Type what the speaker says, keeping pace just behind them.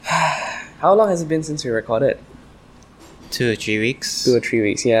How long has it been since we recorded? 2 or 3 weeks. 2 or 3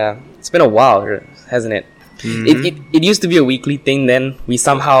 weeks, yeah. It's been a while, hasn't it? Mm-hmm. It used to be a weekly thing, then we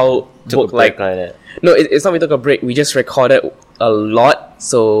somehow Took a break like that. No, it's not we took a break. We just recorded a lot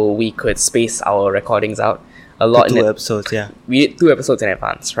so we could space our recordings out a lot. 2 episodes, yeah. We did 2 episodes in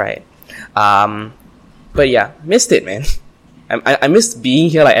advance, right? But yeah, missed it, man. I missed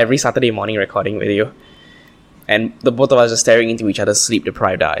being here like every Saturday morning recording with you. And the both of us just staring into each other's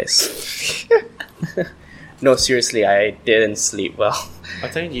sleep-deprived eyes. No, seriously, I didn't sleep well.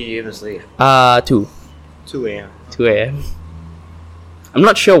 What time did you even sleep? 2 2 a.m. 2 a.m. I'm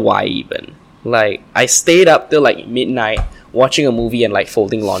not sure why even. Like, I stayed up till like midnight watching a movie and like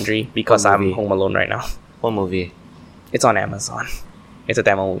folding laundry because What I'm movie? home alone right now. What movie? It's on Amazon. It's a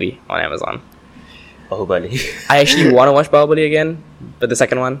Tamil movie on Amazon. Bahubali. I actually want to watch Bahubali again, but the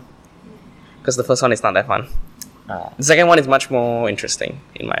second one, because the first one is not that fun. The second one is much more interesting,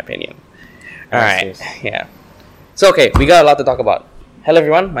 in my opinion. Alright, yeah. So, okay, we got a lot to talk about. Hello,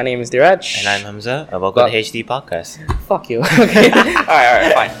 everyone. My name is Diraj. And I'm Hamza. And welcome to HD Podcast. Fuck you. Okay.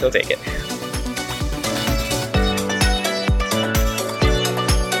 Alright, fine. Don't take it.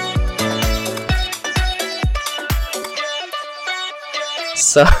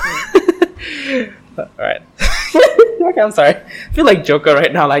 So, alright. Okay, I'm sorry. I feel like Joker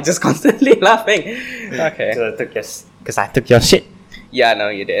right now, like just constantly laughing. Okay. Because I took your shit. Yeah, no,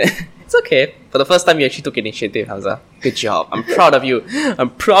 you did. It's okay. For the first time, you actually took initiative, Hamza. Good job. I'm proud of you. I'm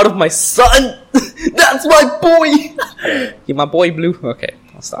proud of my son. That's my boy. You're my boy, Blue. Okay,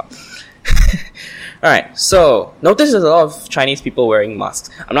 I'll stop. Alright, so notice there's a lot of Chinese people wearing masks.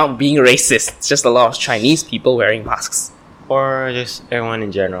 I'm not being racist. It's just a lot of Chinese people wearing masks. Or just everyone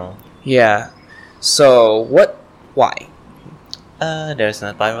in general. Yeah. So, why? There's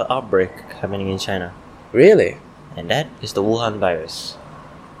a viral outbreak happening in China. Really? And that is the Wuhan virus.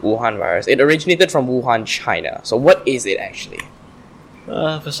 Wuhan virus. It originated from Wuhan, China. So what is it actually?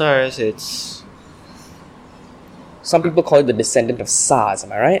 For SARS, it's... Some people call it the descendant of SARS,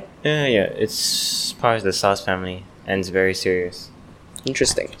 am I right? Yeah, it's part of the SARS family. And it's very serious.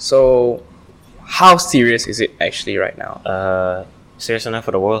 Interesting. So, how serious is it actually right now? Serious enough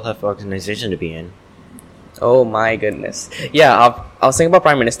for the World Health Organization to be in. Oh my goodness. Yeah, our Singapore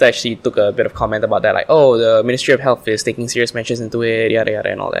Prime Minister actually took a bit of comment about that. Like, oh, the Ministry of Health is taking serious measures into it, yada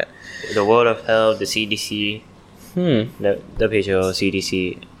yada and all that. The World of Health, the CDC, The the WHO,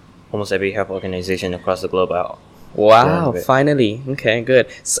 CDC, almost every health organization across the globe are... Wow, finally. Okay, good.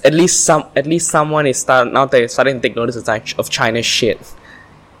 So at least someone is starting to take notice of China's shit.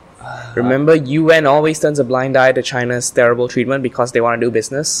 Remember, UN always turns a blind eye to China's terrible treatment because they want to do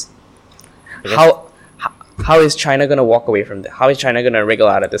business. How is China gonna walk away from that? How is China gonna wriggle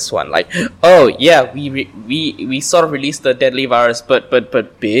out of this one? Like, oh yeah, we sort of released the deadly virus, but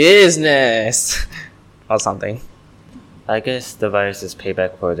business or something. I guess the virus is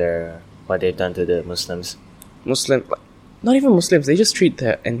payback for what they've done to the Muslims. Not even Muslims. They just treat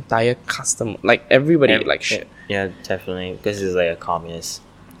the entire custom, like everybody, like shit. Yeah, definitely, because it's like a communist.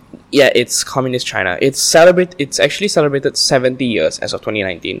 Yeah, it's communist China. It's actually celebrated 70 years as of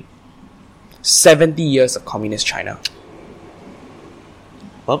 2019. 70 years of communist China.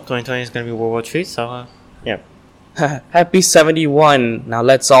 Well, 2020 is going to be World War III, so yeah. Happy 71. Now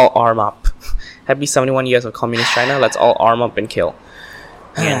let's all arm up. Happy 71 years of communist China. Let's all arm up and kill.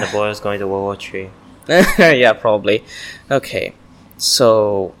 And the boy is going to World War III. Yeah, probably. Okay.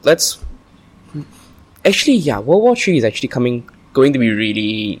 So, let's... Actually, yeah, World War III is actually going to be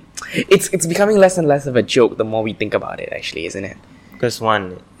really... It's becoming less and less of a joke the more we think about it, actually, isn't it? Because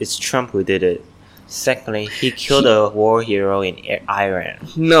one, it's Trump who did it. Secondly, he killed a war hero in Iran.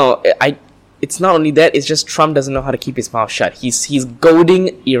 No, it's not only that, it's just Trump doesn't know how to keep his mouth shut. He's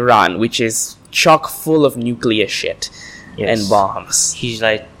goading Iran, which is chock full of nuclear shit and bombs. He's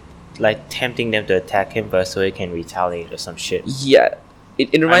like tempting them to attack him first so he can retaliate or some shit. Yeah.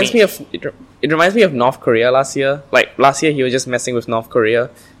 It reminds me of North Korea last year. Like last year he was just messing with North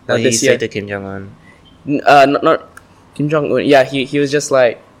Korea. This year to Kim Jong Un. Not Kim Jong Un. Yeah, he was just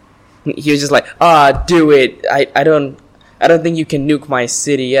like do it. I don't think you can nuke my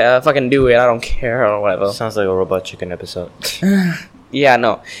city. Yeah, fucking do it. I don't care or whatever. Sounds like a Robot Chicken episode. Yeah,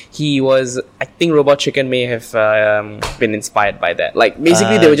 no. I think Robot Chicken may have been inspired by that. Like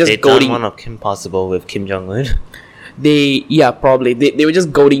basically they were just goading. They done one of Kim Possible with Kim Jong Un. Probably they were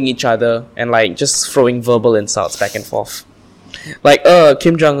just goading each other and like just throwing verbal insults back and forth. Like,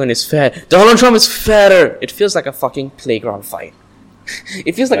 Kim Jong Un is fat. Donald Trump is fatter. It feels like a fucking playground fight.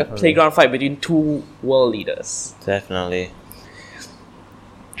 It feels like a playground fight between two world leaders. Definitely.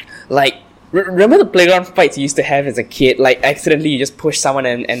 Like, remember the playground fights you used to have as a kid? Like, accidentally you just push someone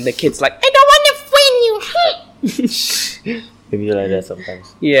and the kid's like, I Maybe you like that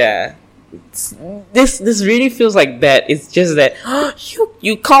sometimes. Yeah. This really feels like that. It's just that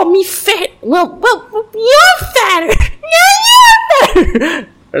you call me fat. Well, you're fatter. You're fatter,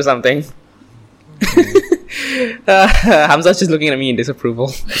 or something. Hamza's just looking at me in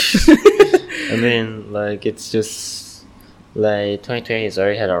disapproval. I mean, like, it's just like 2020 has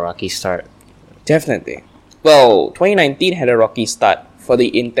already had a rocky start. Definitely. Well, 2019 had a rocky start for the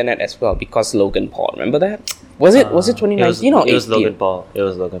internet as well because Logan Paul. Remember that? Was it 2019 or 18? It was Logan Paul. It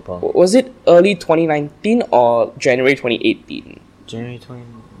was Logan Paul. Was it early 2019 or January 2018? January 20.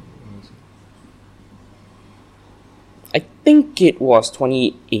 I think it was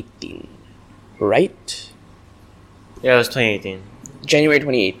 2018, right? Yeah, it was 2018. January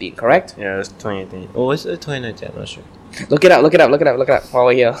 2018, correct? Yeah, it was 2018. Oh, was it 2019? I'm not sure. Look it up while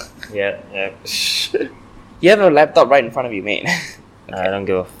we're here. Yeah. You have a laptop right in front of you, mate. I don't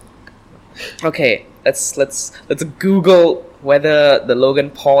give a Okay, let's Google whether the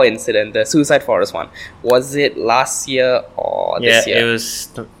Logan Paul incident, the Suicide Forest one, was it last year or this year? it was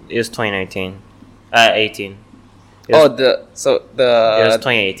 2019. 18. It Oh, was, the it was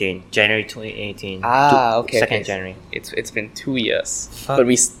 2018. January 2018. okay, 2nd okay. January. It's been 2 years, Fuck.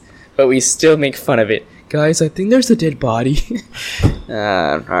 but we still make fun of it, guys. I think there's a dead body.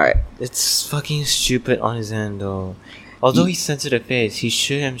 All right. It's fucking stupid on his end, though. Although he censored the face, he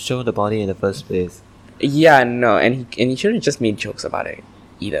shouldn't have shown the body in the first place. Yeah, no, and he shouldn't have just made jokes about it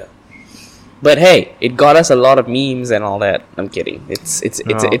either. But hey, it got us a lot of memes and all that. I'm kidding. It's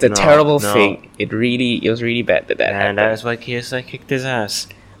a terrible thing. It was really bad that And happened. that's why KSI kicked his ass.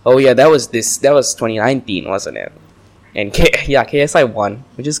 Oh yeah, that was 2019, wasn't it? And KSI won,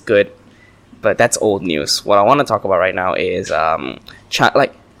 which is good. But that's old news. What I want to talk about right now is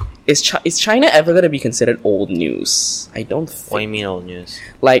is China ever gonna be considered old news? I don't think. What do you mean old news?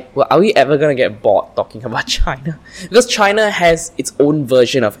 Like, well, are we ever gonna get bored talking about China? Because China has its own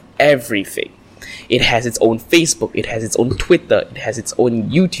version of everything. It has its own Facebook, it has its own Twitter, it has its own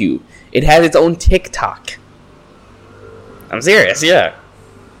YouTube, it has its own TikTok. I'm serious, yeah.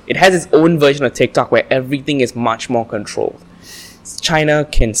 It has its own version of TikTok where everything is much more controlled. China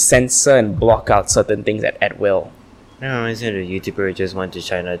can censor and block out certain things at will. No, isn't it a YouTuber who just went to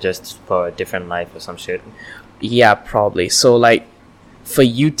China just for a different life or some shit? Yeah, probably. So like, for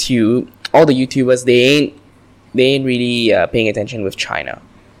YouTube, all the YouTubers they ain't really paying attention with China.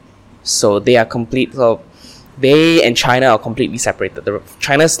 So they are they and China are completely separated.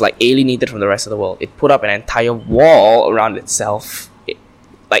 China's like alienated from the rest of the world. It put up an entire wall around itself,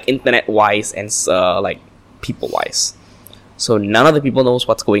 like internet wise and like people wise. So none of the people knows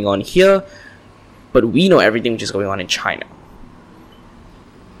what's going on here, but we know everything which is going on in China,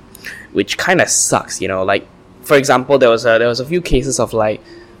 which kind of sucks, you know. Like, for example, there was a few cases of like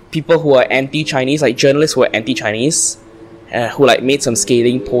people who are anti-Chinese, like journalists who are anti-Chinese, who like made some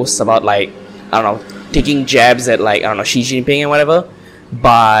scathing posts about like, I don't know, taking jabs at like, I don't know, Xi Jinping and whatever,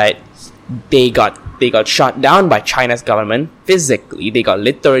 but they got shot down by China's government physically. They got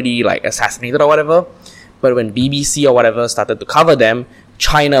literally like assassinated or whatever. But when BBC or whatever started to cover them,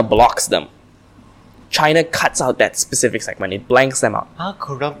 China blocks them. China cuts out that specific segment. It blanks them out. How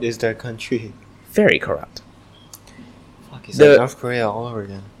corrupt is their country? Very corrupt. Fuck, it's like North Korea all over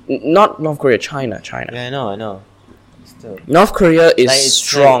again. Not North Korea, China. Yeah, I know. Still. North Korea is Like, it's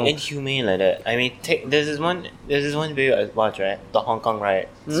strong. like inhumane like that. I mean, there's this one video I watched, right? The Hong Kong riot.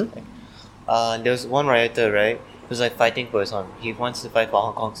 There was one rioter, right? Who's like fighting for his home. He wants to fight for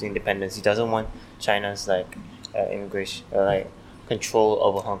Hong Kong's independence. He doesn't want China's like immigration, like control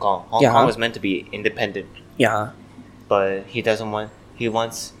over Hong Kong. Hong Kong was meant to be independent. Yeah. But he doesn't want. He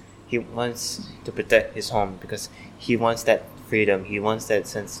wants to protect his home because he wants that freedom. He wants that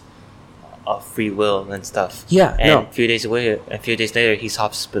sense of free will and stuff. Yeah. And a few days later, he's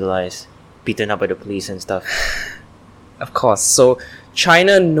hospitalized, beaten up by the police and stuff. Of course. So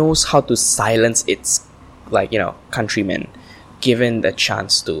China knows how to silence its, like, you know, countrymen, given the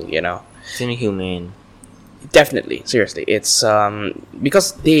chance to, you know. It's inhumane. Definitely, seriously, it's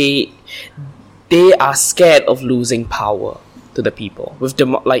because they are scared of losing power to the people. With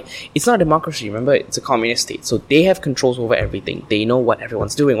like, it's not a democracy. Remember, it's a communist state, so they have controls over everything. They know what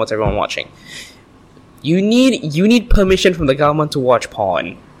everyone's doing, what's everyone watching. You need permission from the government to watch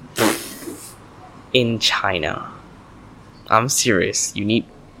porn in China. I'm serious. You need.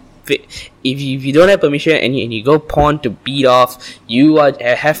 If you don't have permission and you go porn to beat off, you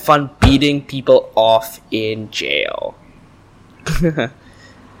have fun beating people off in jail.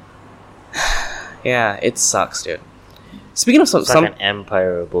 Yeah, it sucks, dude. Speaking of It's like an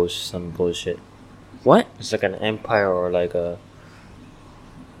empire or some bullshit. What? It's like an empire or like a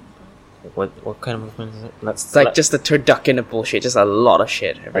What kind of movement is it? It's like just the turducken of bullshit, just a lot of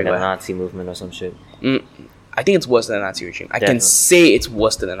shit like a everywhere. Nazi movement or some shit. I think it's worse than the Nazi regime. I Definitely. can say it's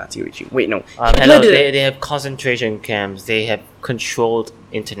worse than the Nazi regime. Wait, no. Hello, they have concentration camps. They have controlled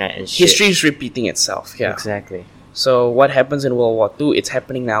internet and shit. History is repeating itself. Yeah. Exactly. So what happens in World War II? It's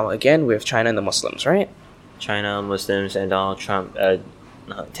happening now again with China and the Muslims, right? China, Muslims, and Donald Trump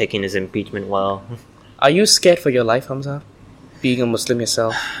not taking his impeachment well. Are you scared for your life, Hamza? Being a Muslim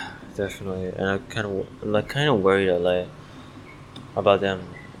yourself. Definitely, and I'm kind of worried about them.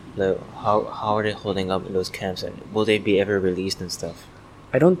 Like, how are they holding up in those camps, and will they be ever released and stuff?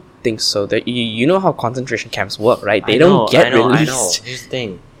 I don't think so. That you know how concentration camps work, right? They don't get released. I know. Here's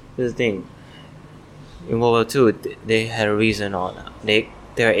the thing. In World War II, they had a reason on they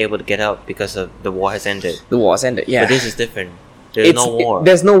were able to get out because of the war has ended. The war has ended. Yeah. But this is different. There's no war.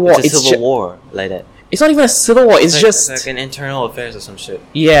 There's no war. It's a civil war like that. It's not even a civil war. It's just like an internal affairs or some shit.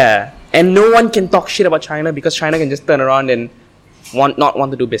 Yeah, and no one can talk shit about China because China can just turn around and not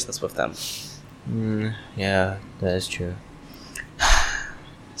want to do business with them. Yeah, that is true.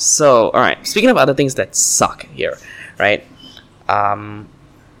 So, all right. Speaking of other things that suck here, right?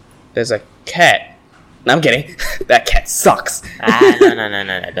 There's a cat. No, I'm kidding. That cat sucks. No!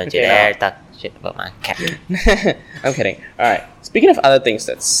 Don't you Okay, dare talk shit about my cat. I'm kidding. All right. Speaking of other things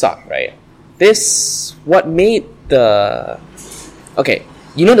that suck, right? What made the... Okay,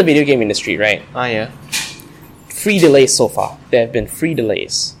 you know the video game industry, right? Oh yeah. Free delays so far. There have been free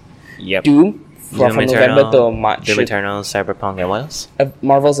delays. Yep. Doom, from November to March. Doom Eternal, Cyberpunk, and what else?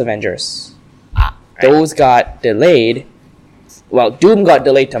 Marvel's Avengers. Right. Those got delayed. Well, Doom got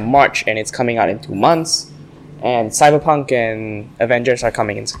delayed to March and it's coming out in 2 months. And Cyberpunk and Avengers are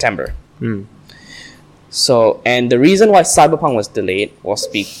coming in September. So, and the reason why Cyberpunk was delayed was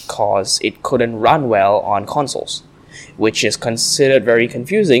because it couldn't run well on consoles, which is considered very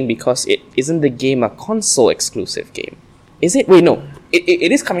confusing because isn't the game a console exclusive game? Is it? Wait, no.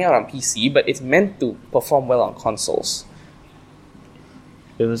 It is coming out on PC, but it's meant to perform well on consoles.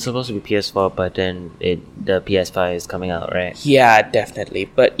 It was supposed to be PS4, but then the PS5 is coming out, right? Yeah, definitely.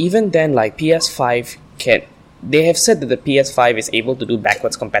 But even then, like PS5 can... They have said that the PS5 is able to do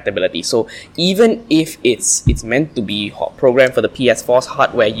backwards compatibility. So even if it's meant to be programmed for the PS4's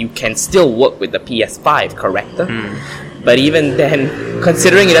hardware, you can still work with the PS5 corrector. But even then,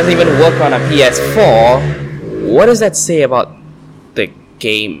 considering it doesn't even work on a PS4, what does that say about the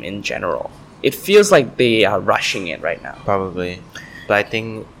game in general? It feels like they are rushing it right now. Probably. But I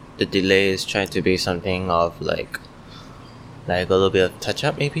think the delay is trying to be something of like a little bit of touch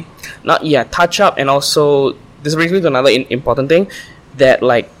up, maybe? Touch up, and also... This brings me to another important thing, that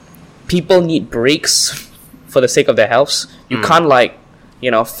like people need breaks for the sake of their healths. You can't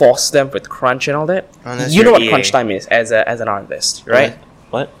force them with crunch and all that. Unless You know you're what EA. crunch time is as an artist, right?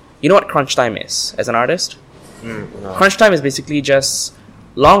 What? You know what crunch time is as an artist? No. Crunch time is basically just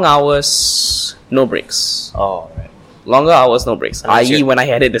long hours, no breaks. Oh, right. Longer hours, no breaks. Unless I.e., you're- when I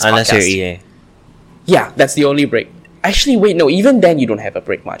edit this Unless podcast. you're EA. Yeah, that's the only break. Actually, wait, no. Even then, you don't have a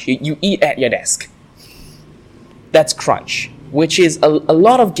break much. You eat at your desk. That's crunch, which is a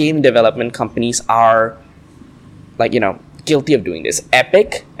lot of game development companies are, guilty of doing this.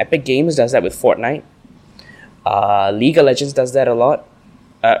 Epic Games does that with Fortnite. League of Legends does that a lot.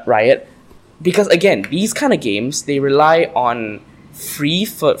 Riot, because again, these kind of games, they rely on free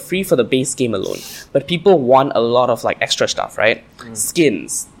for the base game alone, but people want a lot of extra stuff, right?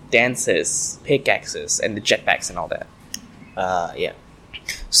 Skins, dances, pickaxes, and the jetpacks and all that. Yeah.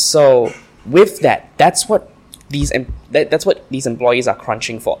 So with that's what these employees are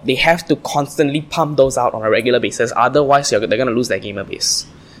crunching for. They have to constantly pump those out on a regular basis, otherwise they're gonna lose their gamer base.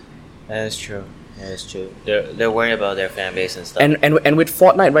 That is true. They're worried about their fan base and stuff. And with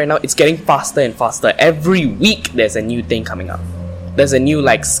Fortnite right now, it's getting faster and faster. Every week there's a new thing coming up. There's a new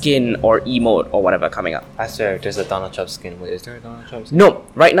skin or emote or whatever coming up. I swear, there's a Donald Trump skin. Wait, is there a Donald Trump skin? No,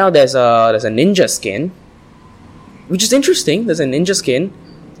 right now there's a ninja skin, which is interesting. There's a ninja skin.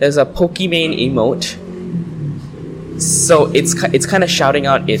 There's a Pokemon emote. So it's kind of shouting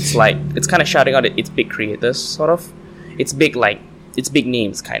out its big creators, sort of. It's big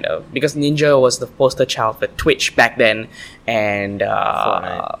names, kind of, because Ninja was the poster child for Twitch back then, and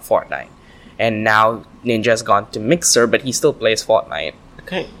Fortnite. And now Ninja's gone to Mixer, but he still plays Fortnite.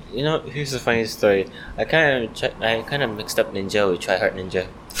 Okay, here's a funny story. I kind of mixed up Ninja with Try Hard Ninja.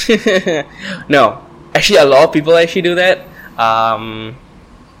 No, actually, a lot of people actually do that.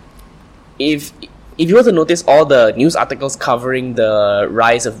 If you were to notice all the news articles covering the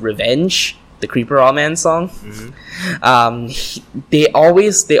rise of Revenge, the Creeper All Man song, they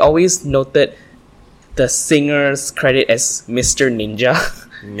always noted the singer's credit as Mr. Ninja.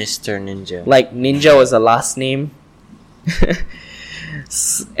 Mr. Ninja. Like Ninja was the last name.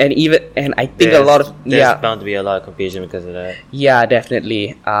 And I think a lot of there's bound to be a lot of confusion because of that. Yeah,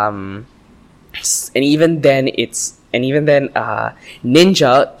 definitely. And even then,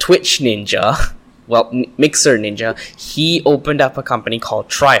 Ninja, Twitch Ninja, well, Mixer Ninja, he opened up a company called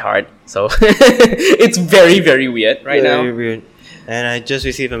Tryhard. So it's very, very weird right now. Very weird. And I just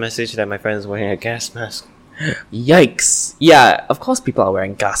received a message that my friend is wearing a gas mask. Yikes. Yeah, of course people are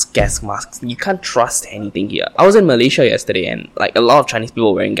wearing gas masks. You can't trust anything here. I was in Malaysia yesterday and like a lot of Chinese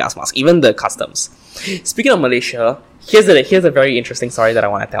people were wearing gas masks, even the customs. Speaking of Malaysia, here's a very interesting story that I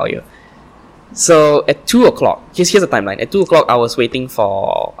want to tell you. So at 2 o'clock, here's the timeline. At 2 o'clock, I was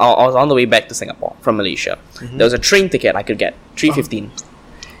on the way back to Singapore from Malaysia. Mm-hmm. There was a train ticket I could get, 3:15,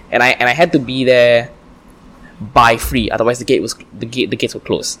 and I had to be there by free. Otherwise, the gates would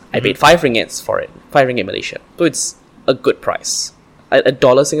close. Mm-hmm. I paid 5 ringgits for it, 5 ringgit Malaysia. So it's a good price.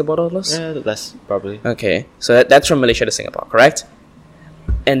 $1 Singapore dollars. Yeah, less probably. Okay, so that's from Malaysia to Singapore, correct?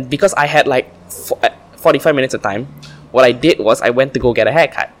 And because I had like 45 minutes of time, what I did was I went to go get a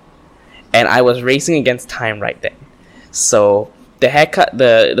haircut. And I was racing against time right then. So the haircut,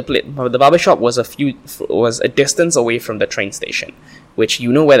 the barbershop was a distance away from the train station, which you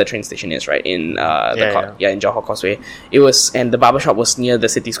know where the train station is, right? In in Johor Causeway. It was, and the barbershop was near the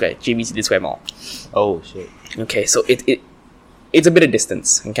City Square, JB City Square Mall. Oh shit. Okay, so it's a bit of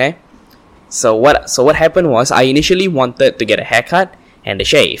distance. Okay, so what happened was I initially wanted to get a haircut and a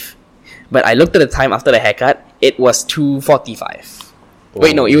shave, but I looked at the time after the haircut. It was 2:45.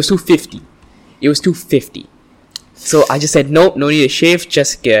 Wait, no, it was 2:50. It was 2:50. So I just said, nope, no need to shave,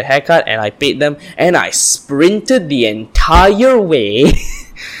 just get a haircut, and I paid them, and I sprinted the entire way.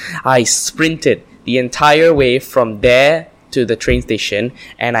 I sprinted the entire way from there to the train station,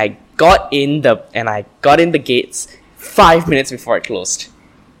 and I got in the gates 5 minutes before it closed.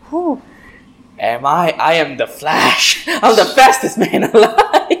 Whew. I am the Flash. I'm the fastest man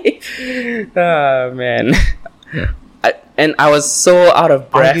alive. Oh, man. I was so out of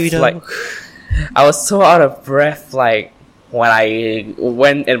breath. I was so out of breath, like when I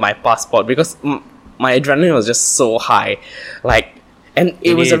went in my passport because my adrenaline was just so high, like, and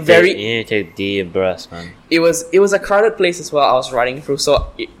it was a very. You need to take deep breaths, man. It was a crowded place as well. I was riding through,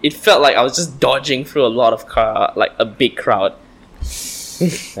 so it felt like I was just dodging through a lot of like a big crowd.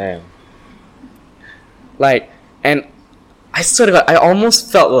 Damn. Like, and I sort of, I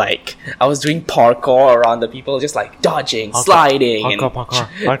almost felt like I was doing parkour around the people, just like dodging, sliding,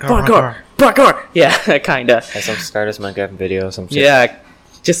 parkour. Yeah, kinda. Like some Stardust Minecraft video, some shit. Yeah,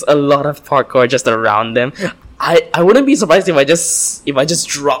 just a lot of parkour just around them. I wouldn't be surprised if I just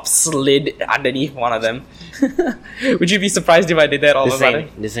slid underneath one of them. Would you be surprised if I did that all of a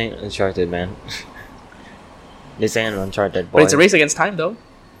sudden? This ain't Uncharted, man. This ain't Uncharted, boy. But it's a race against time, though.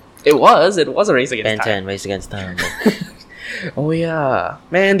 It was a race against time. Ben 10, race against time. Oh yeah,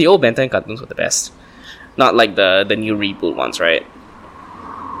 man, the old Ben 10 cartoons were the best. Not like the new reboot ones, right?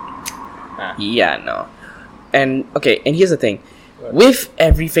 Yeah, no. And okay, and here's the thing. With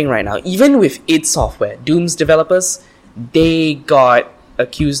everything right now, even with id Software, Doom's developers, they got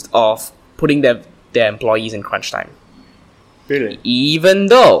accused of putting their employees in crunch time. Really? Even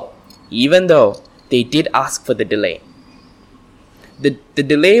though they did ask for the delay. The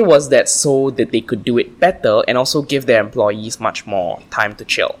delay was that so that they could do it better and also give their employees much more time to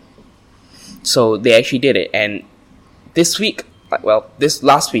chill. So they actually did it. And this week was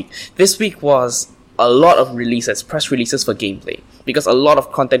a lot of press releases for gameplay. Because a lot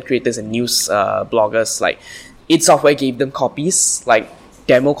of content creators and news bloggers, like id Software gave them copies, like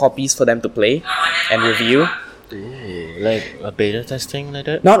demo copies for them to play and review. Ooh, like a beta testing like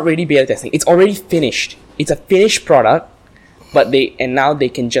that? Not really beta testing. It's already finished. It's a finished product. But now they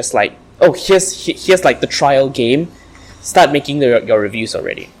can just like, oh, here's like the trial game. Start making your reviews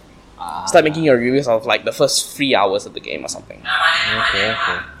already. Start making your reviews of like the first 3 hours of the game or something. Okay.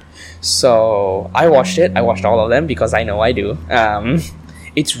 So I watched it. I watched all of them because I know I do.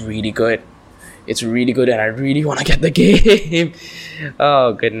 It's really good. It's really good, and I really want to get the game.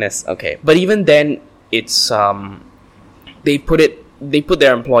 Oh goodness. Okay, but even then, it's they put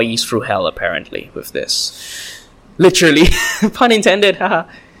their employees through hell apparently with this. Literally, pun intended.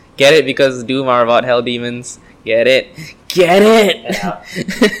 Get it? Because Doom are about hell demons. Get it? Get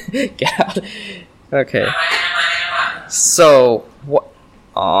it? Get out. Okay. So what?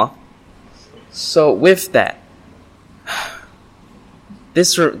 So with that,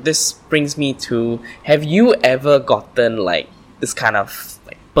 this brings me to: have you ever gotten like this kind of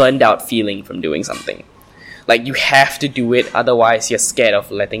like burned out feeling from doing something? Like you have to do it, otherwise you're scared of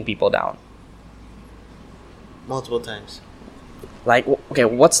letting people down. Multiple times. Like, okay,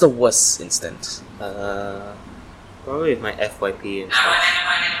 what's the worst instance? Probably with my FYP and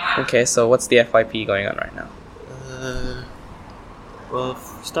stuff. Okay, so what's the FYP going on right now? Well,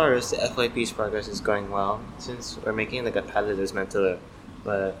 for starters, the FYP's progress is going well since we're making like a pilot that's meant to.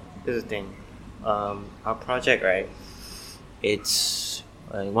 But here's the thing, our project, right? It's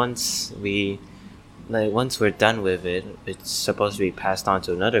once we're done with it, it's supposed to be passed on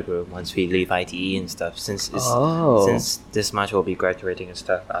to another group once we leave ITE and stuff. Since this March we'll be graduating and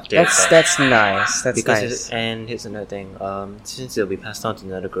stuff after. That's nice. That's because nice. And here's another thing. Since it'll be passed on to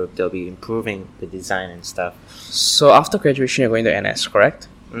another group, they'll be improving the design and stuff. So after graduation, you're going to NS, correct?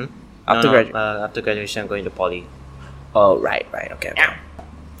 After graduation, I'm going to poly. Oh, right, okay. Yeah.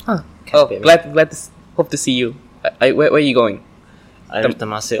 Huh. Oh, glad to hope to see you. Where are you going? I'm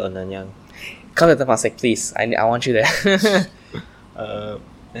Temasek or Nanyang. Come to Temasek, please. I want you there.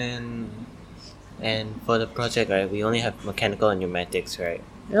 And for the project, right, we only have mechanical and pneumatics, right?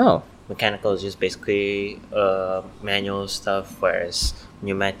 Oh. Mechanical is just basically manual stuff, whereas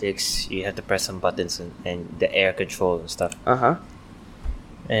pneumatics, you have to press some buttons and the air control and stuff. Uh-huh.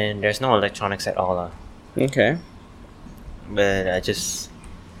 And there's no electronics at all. Okay. But I just...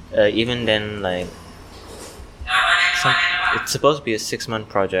 even then, like... it's supposed to be a 6-month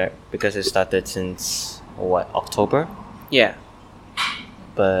project because it started since, October? Yeah.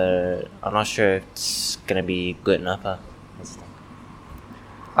 But I'm not sure if it's gonna be good enough.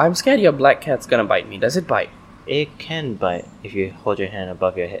 I'm scared your black cat's gonna bite me. Does it bite? It can bite if you hold your hand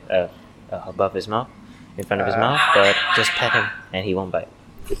above your head, above his mouth, in front of his mouth. But just pet him and he won't bite.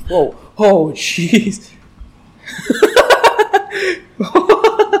 Whoa! Oh, jeez!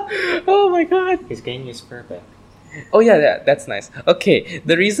 Oh my god! He's getting his fur back. Oh yeah, that's nice. Okay,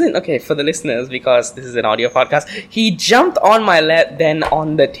 the reason, for the listeners, because this is an audio podcast, he jumped on my lap, then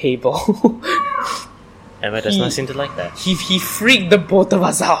on the table. Emma does not seem to like that. He freaked the both of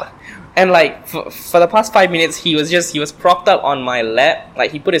us out. And like, for the past 5 minutes, he was propped up on my lap.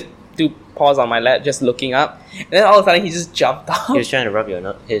 Like, he put his 2 paws on my lap, just looking up. And then all of a sudden, he just jumped up. He was trying to rub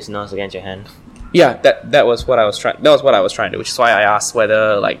his nose against your hand. Yeah, that was what I was trying. That was what I was trying to do, which is why I asked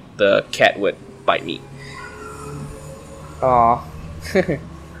whether like the cat would bite me.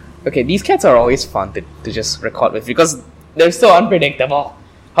 Okay, these cats are always fun to just record with because they're so unpredictable.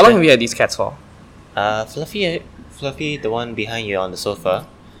 How long have you had these cats for? Fluffy, the one behind you on the sofa.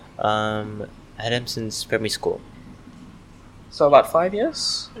 Had him since primary school. So about 5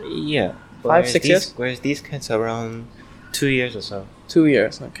 years? Yeah. 5, 6 years? Whereas these cats are around 2 years or so. 2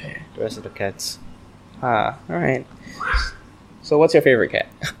 years, okay. The rest of the cats. Alright. So what's your favorite cat?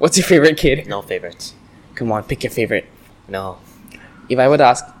 What's your favorite kid? No favorites. Come on, pick your favorite. No. If I were to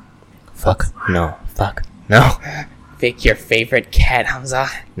ask... Fuck. No. Fuck. No. Pick your favorite cat, Hamza.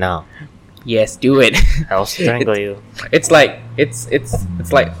 No. Yes, do it. I'll strangle you. It's like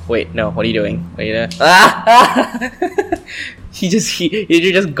wait, no, what are you doing? What are you doing? Ah! He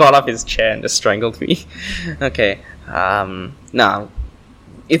just got off his chair and just strangled me. Okay. No.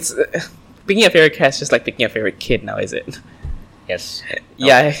 It's picking a favorite cat is just like picking a favorite kid now, is it? Yes. No.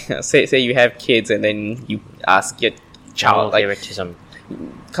 Yeah, say you have kids and then you ask your child like favoritism.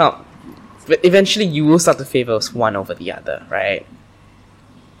 Come. But eventually you will start to favor one over the other, right?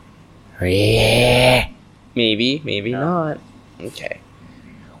 Yeah. Maybe not. Okay.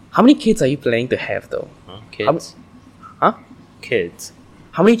 How many kids are you planning to have though? Kids? Huh? Kids.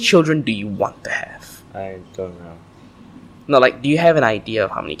 How many children do you want to have? I don't know. No, like, do you have an idea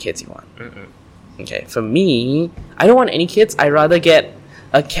of how many kids you want? Mm-mm. Okay, for me, I don't want any kids. I'd rather get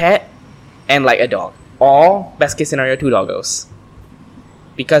a cat and like a dog. Or, best case scenario, 2 doggos.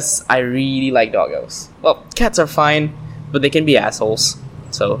 Because I really like doggos. Well, cats are fine, but they can be assholes.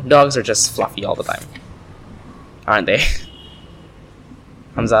 So, dogs are just fluffy all the time. Aren't they?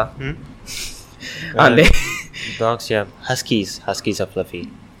 Hamza? Aren't they? Dogs, yeah. Huskies. Huskies are fluffy.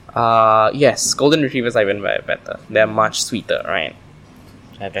 Yes, golden retrievers are even better. They're much sweeter, right?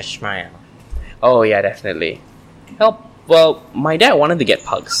 I have that smile. Oh yeah, definitely. Well, my dad wanted to get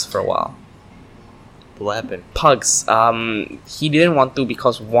pugs for a while. But what happened? Pugs. He didn't want to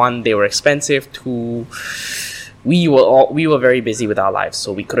because 1, they were expensive. 2, we were very busy with our lives,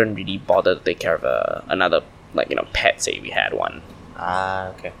 so we couldn't really bother to take care of another pet. Say we had one.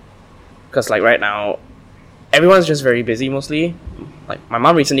 Okay. Because like right now, everyone's just very busy mostly. Like my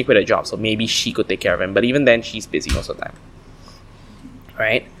mom recently quit her job, so maybe she could take care of him. But even then, she's busy most of the time.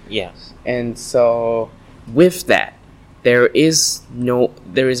 Right? Yeah. And so with that, there is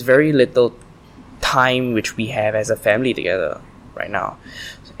very little time which we have as a family together right now.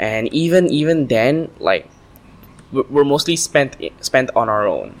 And even then, like we're mostly spent on our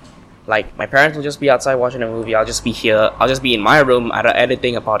own. Like my parents will just be outside watching a movie. I'll just be here. I'll just be in my room either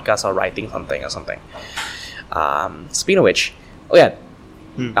editing a podcast or writing something or something. Speaking of which, with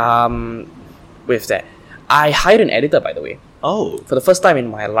that, I hired an editor, by the way. Oh, For the first time in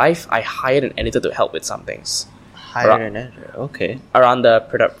my life, I hired an editor to help with some things hired an editor. Okay. around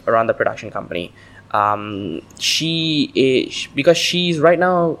the production company. She is because she's right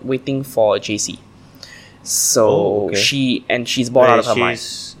now waiting for JC. So Oh, okay. she's born out of her mind.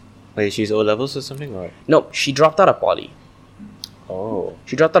 She's O levels or something, or Nope, she dropped out of poly. oh,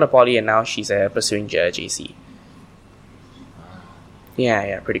 She dropped out of poly and now she's pursuing JC.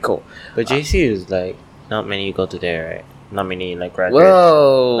 Yeah, pretty cool. but JC is like not many go to there, right? Not many like graduate.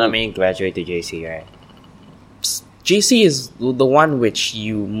 Whoa! Not many graduate to JC, right? JC is the one which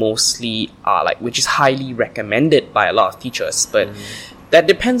you mostly are like, which is highly recommended by a lot of teachers, but that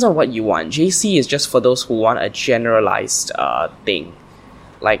depends on what you want. JC is just for those who want a generalized thing.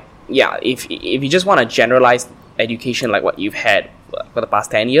 Like, yeah, if you just want a generalized education like what you've had for the past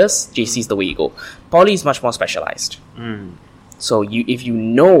 10 years, JC is the way you go. Poly is much more specialized. So if you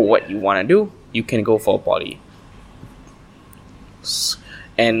know what you want to do, you can go for poly.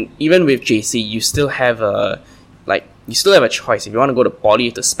 And even with JC, you still have a choice. If you want to go to poly, you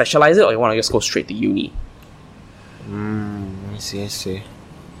have to specialize it, or you want to just go straight to uni. I see.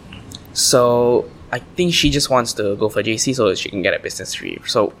 So I think she just wants to go for JC so that she can get a business degree.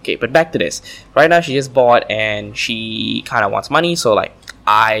 So okay, but back to this. Right now she just bought and she kind of wants money. So like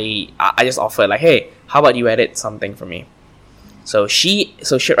I just offered like, hey, how about you edit something for me? So she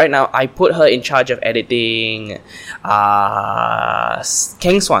right now I put her in charge of editing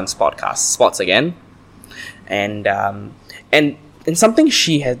Keng Swan's podcast, Sports Again. And something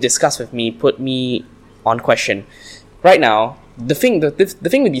she has discussed with me put me on question. Right now, the thing with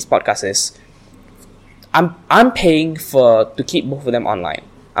these podcasts is I'm paying to keep both of them online.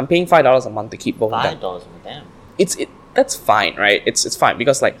 I'm paying $5 a month to keep both of them. $5 with them. That's fine, right? It's fine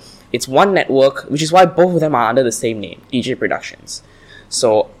because like it's one network, which is why both of them are under the same name, DJ Productions.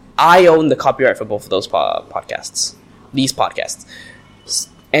 So I own the copyright for both of those podcasts, these podcasts.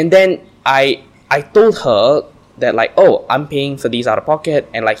 And then I told her that like, oh, I'm paying for these out of pocket,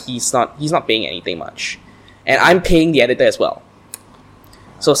 and like he's not paying anything much, and I'm paying the editor as well.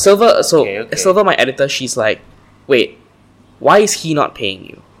 So Silver, Silver, my editor, she's like, wait, why is he not paying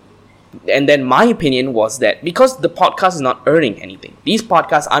you? And then my opinion was that because the podcast is not earning anything, these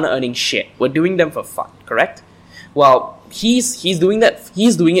podcasts aren't earning shit. We're doing them for fun, correct? Well, he's doing that.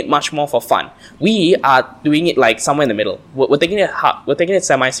 He's doing it much more for fun. We are doing it like somewhere in the middle. We're taking it hard. We're taking it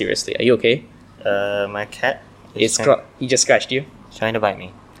semi seriously. Are you okay? My cat He just scratched you. trying to bite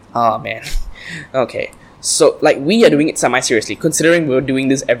me. Oh man. Okay. So like we are doing it semi seriously, considering we're doing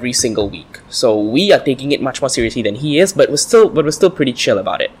this every single week. So we are taking it much more seriously than he is, but we're still pretty chill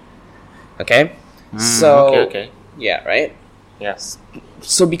about it. Okay? Okay. Yeah, right? Yes.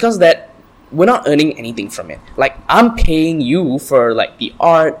 So because that, we're not earning anything from it. Like I'm paying you for like the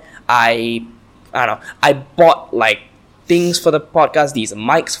art. I don't know. I bought like things for the podcast. These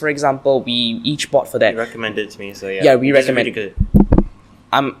mics, for example, we each bought for that. You recommended it to me, so yeah. Yeah, we This is recommend- really good.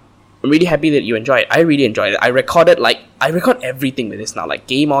 I'm really happy that you enjoy it. I really enjoyed it. I record everything with this now, like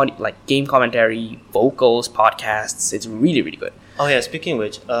game commentary, vocals, podcasts. It's really, really good. Oh yeah, speaking of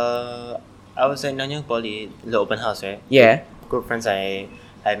which, I was at Nanyang Poly, the open house, right? Yeah. Group friends I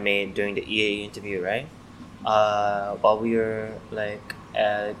made during the EA interview, right? While we were like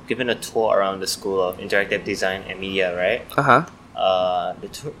given a tour around the School of Interactive Design and Media, right?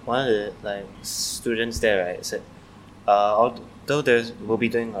 One of the like students there, right, said, although we'll be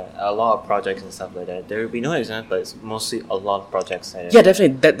doing a lot of projects and stuff like that, there will be no exams, but it's mostly a lot of projects. Yeah,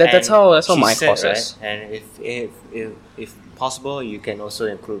 definitely. That's how she my said, course right? is. And if possible, you can also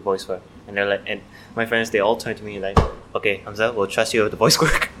include voice work. And they're like, and my friends, they all turned to me like, okay, Hamza, we'll trust you with the voice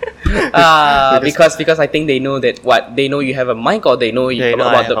work. Because I think they know they know you have a mic, or they know they know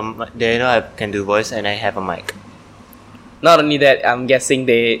about they know I can do voice and I have a mic. Not only that, I'm guessing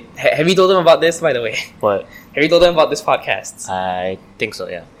they have you told them about this, by the way. What? Have you told them about this podcast? I think so.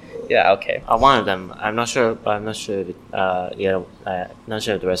 Yeah. Yeah. Okay. One of them. I'm not sure. Not sure if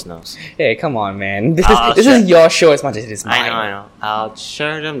the rest knows. Hey, come on, man. This I'll is share- your show as much as it is mine. I know. I'll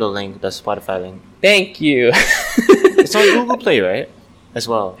share them the link, the Spotify link. Thank you. It's on Google Play, right? As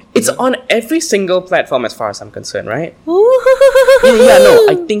well. It's on every single platform as far as I'm concerned, right? Yeah, no,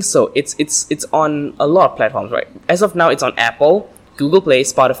 I think so. It's on a lot of platforms, right? As of now, it's on Apple, Google Play,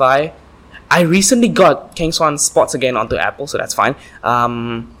 Spotify. I recently got Keng Swan Sports Again onto Apple, so that's fine.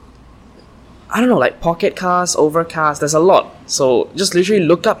 I don't know, like Pocket Cast, Overcast, there's a lot. So just literally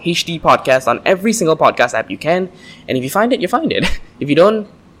look up HD Podcast on every single podcast app you can, and if you find it, you find it. If you don't,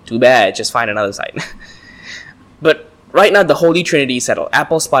 too bad. Just find another site. But right now, the Holy Trinity is settled: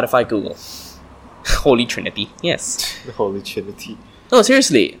 Apple, Spotify, Google. Holy Trinity, yes. The Holy Trinity. No,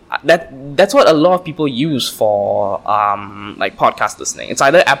 seriously, that's what a lot of people use for like podcast listening. It's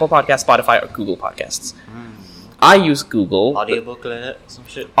either Apple Podcasts, Spotify, or Google Podcasts. I use Google. Audiobook, some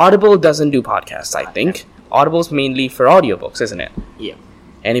shit. Audible doesn't do podcasts, I think. Audible's mainly for audiobooks, isn't it? Yeah.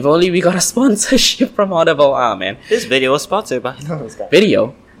 And if only we got a sponsorship from Audible. Ah, man. This video was sponsored by this guy.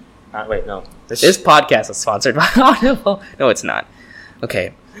 Video? Wait, no. This podcast is sponsored by Audible. No, it's not.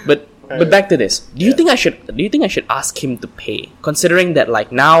 Okay, but back to this. Do you think I should ask him to pay? Considering that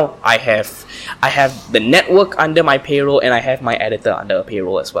like now I have the network under my payroll and I have my editor under a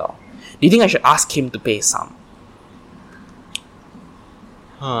payroll as well. Do you think I should ask him to pay some?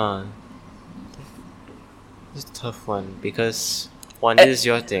 Huh. It's a tough one because this is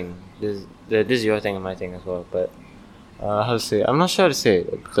your thing. This is your thing and my thing as well. But how to say? I'm not sure how to say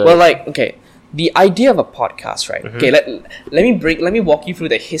it. Well, like, okay, the idea of a podcast, right? Mm-hmm. Okay, let me walk you through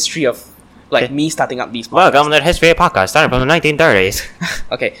the history of me starting up these podcasts. Welcome to the History Podcast, started from the 1930s.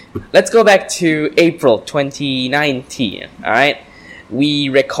 Okay, let's go back to April 2019. All right, we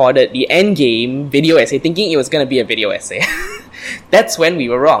recorded the Endgame video essay, thinking it was gonna be a video essay. That's when we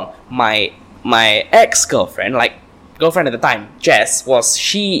were wrong. My ex-girlfriend, girlfriend at the time, Jess,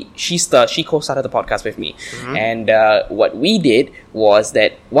 she co-started the podcast with me. Mm-hmm. And what we did was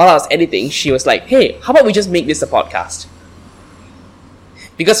that while I was editing, she was like, "Hey, how about we just make this a podcast?"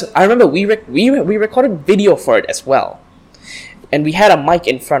 Because I remember we recorded video for it as well, and we had a mic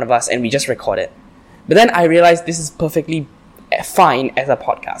in front of us and we just recorded. But then I realized this is perfectly fine as a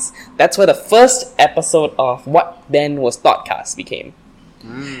podcast. That's where the first episode of what then was Thoughtcast became.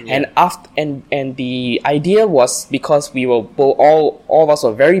 Yeah. And the idea was because we were all of us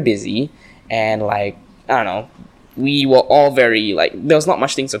were very busy, and I don't know, we were all very there was not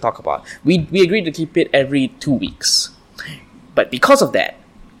much things to talk about. We agreed to keep it every 2 weeks, but because of that,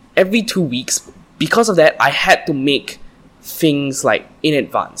 I had to make things in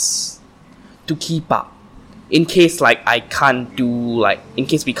advance to keep up, in case I can't do in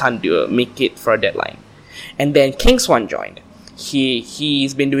case we can't make it for a deadline. And then King Swan joined.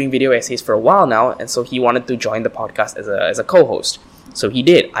 He's been doing video essays for a while now, and so he wanted to join the podcast as a co-host. So he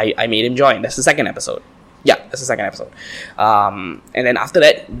did. I made him join. That's the second episode. Yeah, that's the second episode. And then after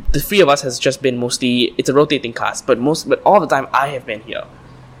that, the three of us has just been mostly, it's a rotating cast, but all the time I have been here.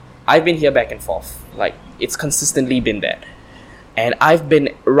 I've been here back and forth. It's consistently been that. And I've been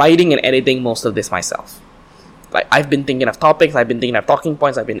writing and editing most of this myself. I've been thinking of topics, I've been thinking of talking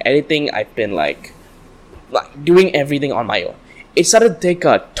points, I've been editing, I've been doing everything on my own. It started to take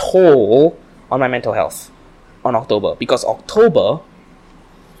a toll on my mental health on October, because October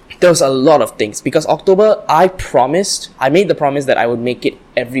there was a lot of things. Because October, I made the promise that I would make it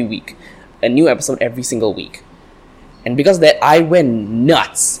every week, a new episode every single week. And because of that, I went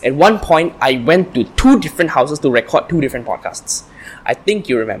nuts. At one point, I went to 2 different houses to record 2 different podcasts. I think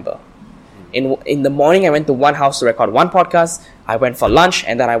you remember. In the morning, I went to one house to record one podcast. I went for lunch,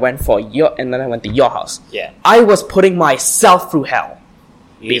 and then I went to your house. Yeah. I was putting myself through hell.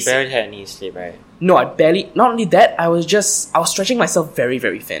 You barely had any sleep, right? No, I barely. Not only that, I was stretching myself very,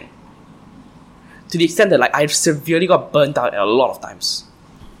 very thin. To the extent that I severely got burnt out a lot of times.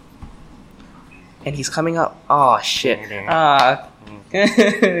 And he's coming up. Oh shit. Yeah,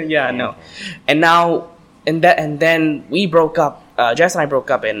 no. And then we broke up. Jess and I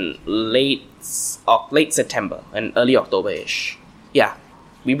broke up in late September and early October-ish. Yeah,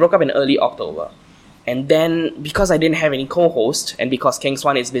 we broke up in early October. And then, because I didn't have any co-host, and because King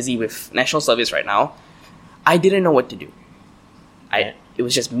Swan is busy with national service right now, I didn't know what to do. It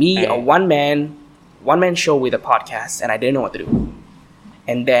was just me, a one-man show with a podcast, and I didn't know what to do.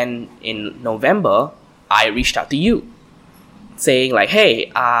 And then in November, I reached out to you, saying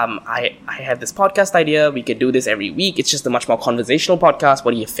hey, I have this podcast idea. We could do this every week. It's just a much more conversational podcast.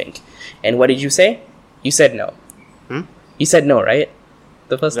 What do you think? And what did you say? You said no. You said no, right?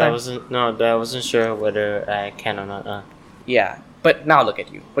 The first time? I wasn't sure whether I can or not. Yeah, but now look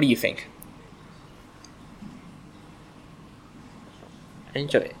at you. What do you think? I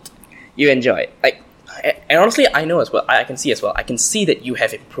enjoy it. You enjoy it. And honestly, I know as well. I can see as well. I can see that you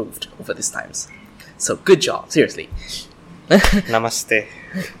have improved over these times. So good job, seriously. Namaste.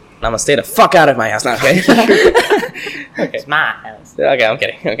 Namaste the fuck out of my house now, okay? Okay. It's my house. Okay, I'm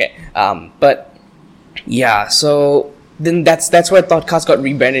kidding. Okay. But yeah, so then that's where Thoughtcast got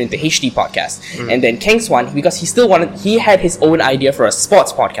rebranded into HD Podcast. And then King Swan, because he had his own idea for a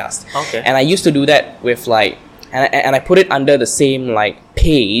sports podcast. Okay. And I used to do that with and I put it under the same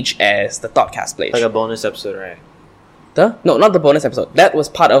page as the Thoughtcast page. Like a bonus episode, right? No, not the bonus episode. That was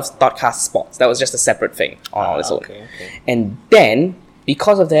part of Thoughtcast Sports. That was just a separate thing on its own. Okay. And then,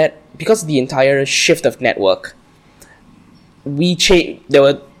 because of that, because of the entire shift of network, we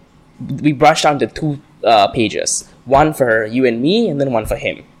brushed down to 2 pages. One for you and me, and then one for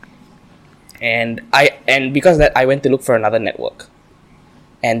him. And because of that, I went to look for another network.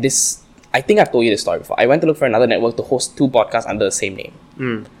 And this, I think I've told you this story before. I went to look for another network to host 2 podcasts under the same name.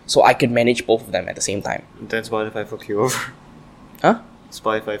 So I could manage both of them at the same time. Then Spotify fucked you over. Huh?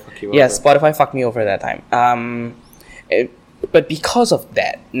 Spotify fucked you over. Yeah, Spotify fucked me over that time. But because of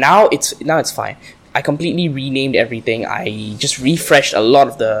that, now it's fine. I completely renamed everything. I just refreshed a lot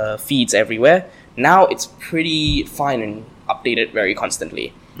of the feeds everywhere. Now it's pretty fine and updated very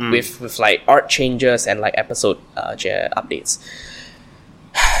constantly with like art changes and like episode updates.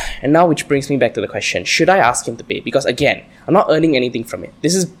 And now, which brings me back to the question: should I ask him to pay? Because again, I'm not earning anything from it.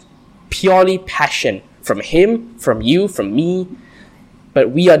 This is purely passion from him, from you, from me.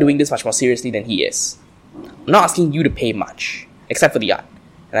 But we are doing this much more seriously than he is. I'm not asking you to pay much, except for the art.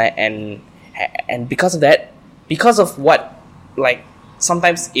 And because of that, because of what, like,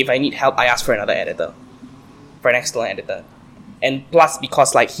 sometimes if I need help, I ask for another editor, for an external editor. And plus,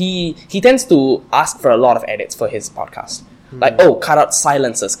 because like he tends to ask for a lot of edits for his podcast. Like, cut out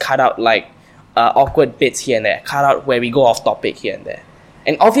silences, cut out like awkward bits here and there, cut out where we go off topic here and there.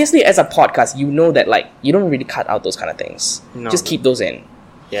 And obviously, as a podcast, you know that like you don't really cut out those kind of things. No. Just keep those in.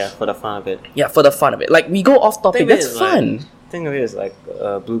 Yeah, for the fun of it. Yeah, for the fun of it. Like, we go off topic, that's fun. Think of it as like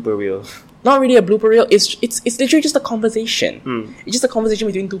a blooper reel. Not really a blooper reel. It's literally just a conversation. It's just a conversation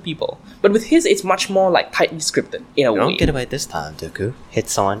between 2 people. But with his, it's much more like tightly scripted in a way. Don't get away this time, Dooku. Hit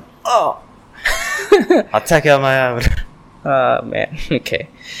someone. Oh. I'll take out my arm. Man. Okay.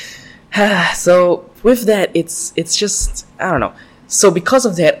 So with that, it's just, I don't know. So because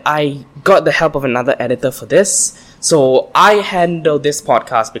of that, I got the help of another editor for this. So I handle this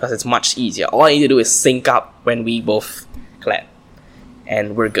podcast because it's much easier. All I need to do is sync up when we both clap,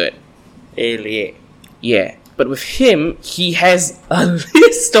 and we're good. Yeah. But with him, he has a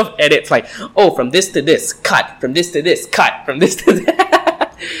list of edits like, from this to this, cut. From this to this, cut. From this to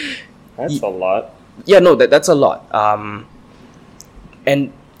that. That's a lot. Yeah, no, that's a lot.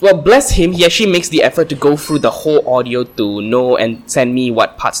 And well, bless him, he actually makes the effort to go through the whole audio to know and send me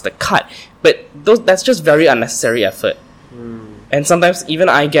what parts to cut. But that's just very unnecessary effort. And sometimes even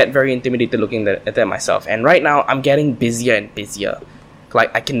I get very intimidated looking at that myself. And right now, I'm getting busier and busier.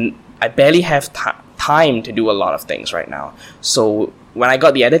 Like, I barely have time to do a lot of things right now. So when I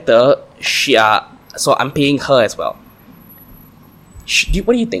got the editor, so I'm paying her as well.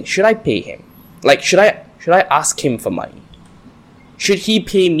 What do you think? Should I pay him? Like, should I ask him for money? Should he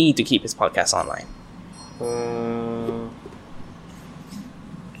pay me to keep his podcast online?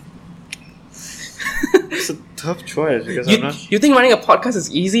 It's a tough choice because You think running a podcast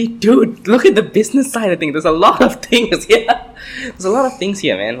is easy? Dude, look at the business side of things. There's a lot of things here. There's a lot of things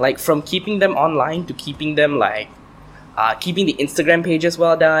here, man. Like, from keeping them online to keeping them, like, keeping the Instagram pages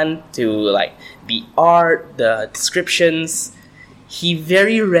well done, to, like, the art, the descriptions. He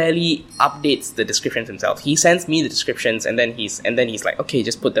very rarely updates the descriptions himself. He sends me the descriptions, and then he's like, okay,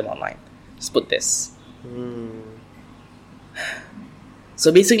 just put them online. Just put this.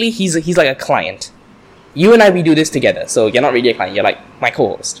 So basically, he's like a client. You and I, we do this together. So you're not really a client. You're like my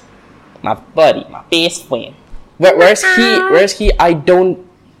co-host, my buddy, my best friend. Whereas he, I don't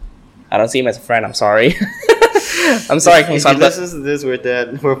see him as a friend. I'm sorry. I'm sorry.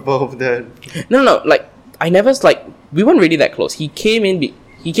 We're both dead. No. Like, I never, like, we weren't really that close. He came in the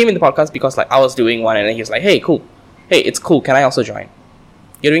podcast because, like, I was doing one, and then he was like, hey, cool. Hey, it's cool. Can I also join?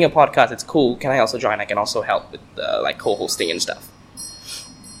 You're doing a podcast. It's cool. Can I also join? I can also help with, like, co-hosting and stuff.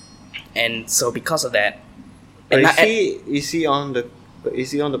 And so because of that... Is he on the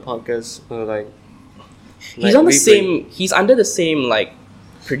podcast, he's on the same... He's under the same, like,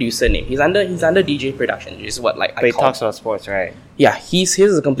 producer name. He's under DJ Production, which is what, like, But he talks about sports, right? Yeah, his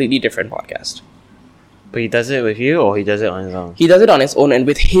is a completely different podcast. But he does it with you, or he does it on his own? He does it on his own and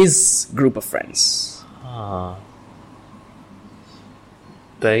with his group of friends.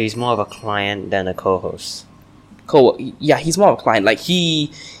 But he's more of a client than a co-host. Yeah, he's more of a client. Like,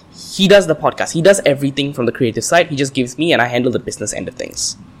 he does the podcast. He does everything from the creative side. He just gives me, and I handle the business end of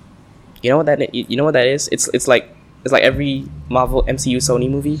things. You know what that is? It's like every Marvel MCU Sony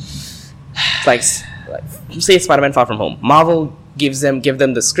movie. It's like say Spider-Man Far From Home. Marvel give them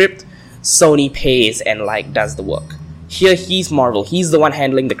the script. Sony pays and, like, does the work. Here, he's Marvel. He's the one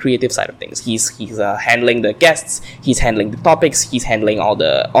handling the creative side of things. He's handling the guests. He's handling the topics. He's handling all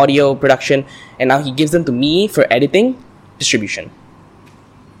the audio production. And now he gives them to me for editing, distribution.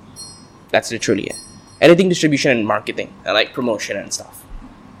 That's literally it. editing, distribution, and marketing, like promotion and stuff.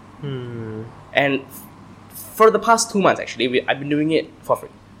 And for the past 2 months, actually, I've been doing it for free.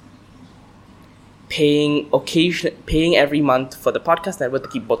 Paying every month for the podcast network to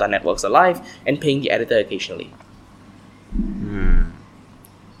keep both our networks alive, and paying the editor occasionally.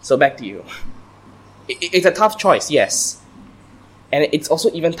 So back to you. It's a tough choice, yes. And it's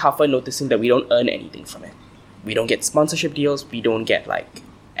also even tougher noticing that we don't earn anything from it. We don't get sponsorship deals. We don't get like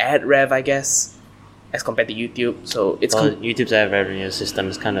ad rev, I guess, as compared to YouTube. So it's YouTube's ad revenue system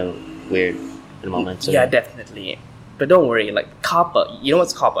is kind of weird at the moment. So yeah, definitely. But don't worry, like COPPA. You know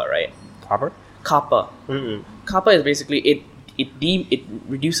what's COPPA, right? Copper? COPPA. Mm-mm. COPPA is basically it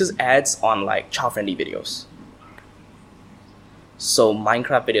reduces ads on like child-friendly videos. So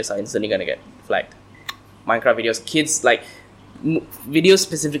Minecraft videos are instantly gonna get flagged. Minecraft videos, kids like videos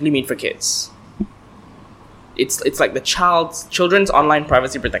specifically made for kids. It's like the Children's Online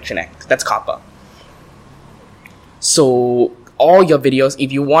Privacy Protection Act. That's COPPA. So all your videos,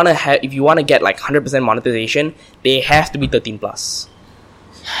 if you wanna get like 100% monetization, they have to be 13 plus.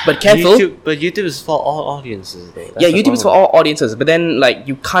 But careful. YouTube is for all audiences, though. Yeah, YouTube is for all audiences, but then like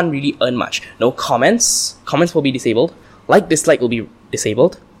you can't really earn much. No comments. Comments will be disabled. Like, dislike will be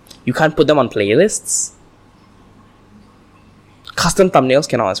disabled. You can't put them on playlists. Custom thumbnails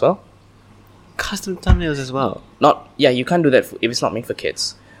cannot as well. Custom thumbnails as well. You can't do that if it's not made for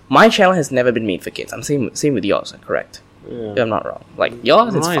kids. My channel has never been made for kids. I'm same with yours, correct? Yeah. If I'm not wrong. Like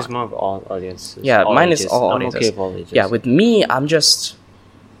yours, mine it's is more of all audiences. Yeah, all mine ages. is all I'm audiences. okay with all ages. Yeah, with me, I'm just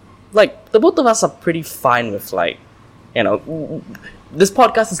like the both of us are pretty fine with like, you know, this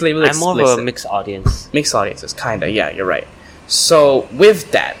podcast is labeled I'm explicit. more of a mixed audience. Mixed audiences, kinda. Yeah, you're right. So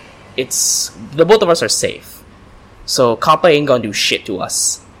with that, it's the both of us are safe. So COPPA ain't gonna do shit to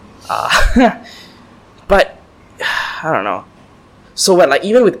us. But I don't know. So what? Like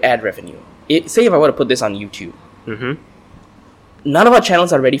even with ad revenue, say if I were to put this on YouTube, none of our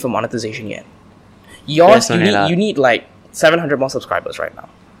channels are ready for monetization yet. Yours, you need like 700 more subscribers right now.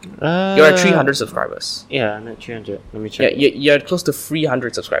 You're at 300 subscribers. Yeah, I'm at 300. Let me check. Yeah, you're close to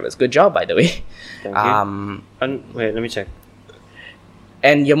 300 subscribers. Good job, by the way. Thank you. Wait, let me check.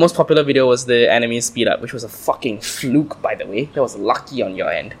 And your most popular video was the anime speed up, which was a fucking fluke, by the way. That was lucky on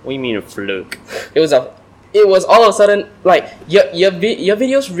your end. What do you mean a fluke? It was all of a sudden like your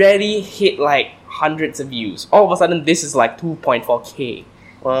videos rarely hit like hundreds of views. All of a sudden, this is like 2.4K.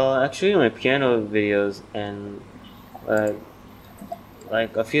 Well, actually, my piano videos and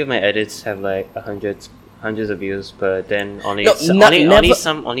like a few of my edits have like hundreds of views, but then only some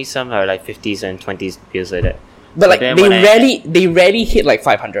are like 50s and 20s views like that. But like they rarely hit like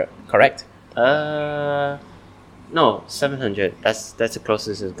 500, correct? No, 700. That's the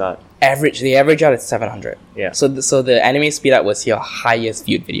closest it's got. The average out is 700. Yeah. So the anime speed up was your highest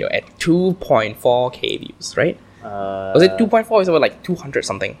viewed video at 2.4K views, right? Was it 2.4 or was it like 200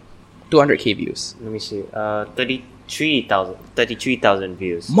 something? 200K views. Let me see. 33,000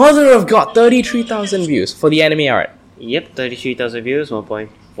 views. Mother of God, 33,000 views for the anime art. Yep, 33,000 views,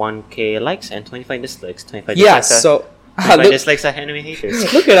 1.1K likes, and 25 dislikes. 25 dislikes are anime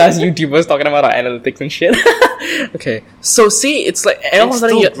haters. Look at us YouTubers talking about our analytics and shit. Okay, so see, it's like and all of a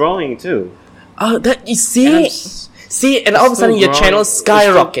sudden still growing too. That you see, and all of a sudden your channel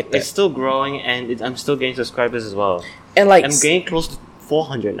skyrocketed. It's still growing, and I'm still getting subscribers as well. And like I'm getting close to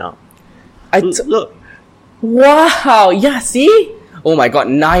 400 now. Look. Wow. Yeah. See. Oh my God.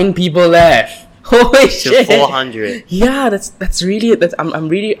 9 people left. Holy shit. 400. Yeah. That's really. I'm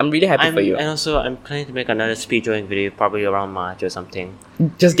really happy for you. And also, I'm planning to make another speed drawing video probably around March or something.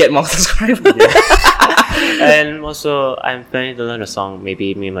 Just get more subscribers. And also, I'm planning to learn a song.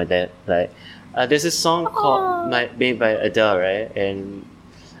 Maybe me and my dad. Like, there's this song made by Adele, right? And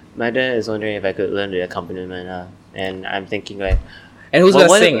my dad is wondering if I could learn the accompaniment. And I'm thinking like. And who's gonna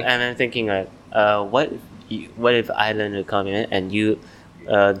sing? And I'm thinking like, what if I learn the accompaniment and you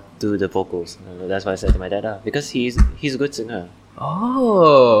do the vocals? That's what I said to my dad. Because he's a good singer.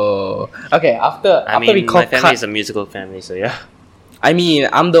 Oh, okay. After we call my family is a musical family, so yeah. I mean,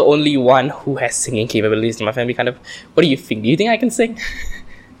 I'm the only one who has singing capabilities in my family. Kind of. What do you think? Do you think I can sing?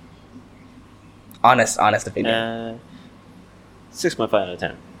 Honest opinion. 6.5 out of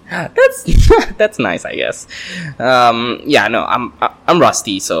 10. That's nice, I guess. Yeah, no, I'm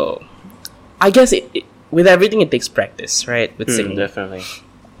rusty, so I guess with everything it takes practice, right? With singing, definitely.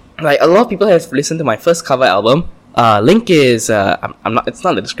 Like a lot of people have listened to my first cover album, Link is I'm not. It's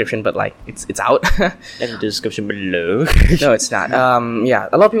not in the description, but like it's out. In the description below. No, it's not. Yeah,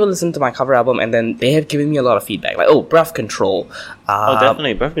 a lot of people listen to my cover album, and then they have given me a lot of feedback, like, oh, breath control. Oh,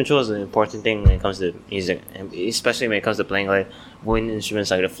 definitely. Breath control is an important thing when it comes to music, and especially when it comes to playing like wind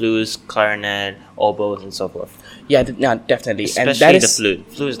instruments like the flutes, clarinet, oboes, and so forth. Yeah, no, definitely. Especially and that the is, flute.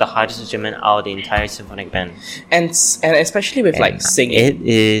 Flute is the hardest instrument out of the entire symphonic band. and especially with like singing. It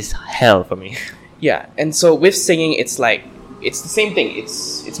is hell for me. Yeah, and so with singing, it's like it's the same thing.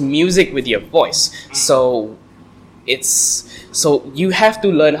 It's music with your voice. So you have to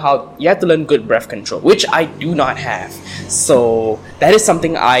learn good breath control, which I do not have. So that is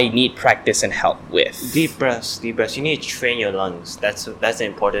something I need practice and help with. Deep breaths. You need to train your lungs. That's an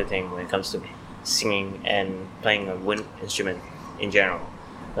important thing when it comes to singing and playing a wind instrument in general.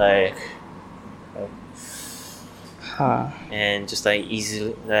 Like. And just like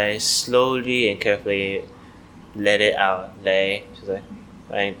easily, like slowly and carefully let it out, like just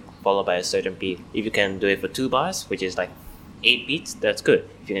like followed by a certain beat. If you can do it for 2 bars, which is like 8 beats, that's good.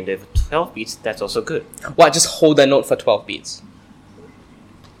 If you can do it for 12 beats, that's also good. What? Just hold the note for 12 beats.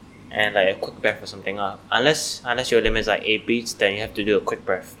 And like a quick breath or something up. Unless your limit is like 8 beats, then you have to do a quick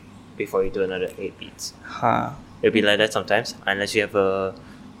breath before you do another 8 beats. It'll be like that sometimes. Unless you have a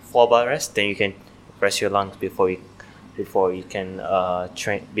 4-bar rest, then you can rest your lungs before you can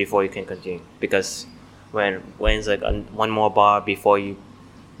continue, because when it's like one more bar before you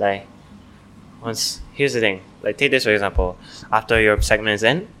like here's the thing, like take this for example, after your segment is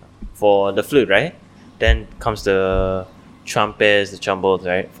end for the flute, right, then comes the trumpets, the trombones,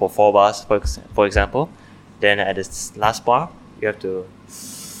 right, for 4 bars for example, then at this last bar you have to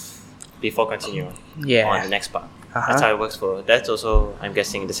before continuing on the next bar. That's how it works that's also, I'm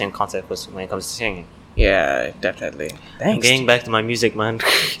guessing, the same concept when it comes to singing. Yeah, definitely. Thanks. I'm getting back to my music, man.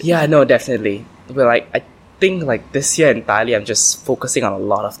 Yeah, no, definitely. But like, I think like this year entirely, I'm just focusing on a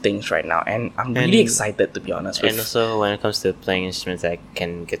lot of things right now, and I'm really excited, to be honest. And also, when it comes to playing instruments, I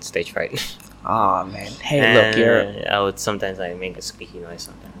can get stage fright. Ah, man. Hey, look, you're. I would sometimes like make a squeaky noise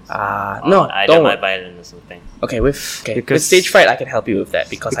sometimes. No, I don't do my worry. violin or something. Okay, with stage fright, I can help you with that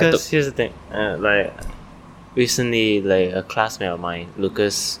because here's the thing, like recently, like a classmate of mine,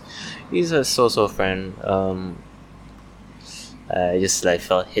 Lucas, he's a so friend. Just like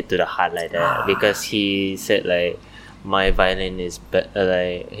felt hit to the heart like that because he said like my violin is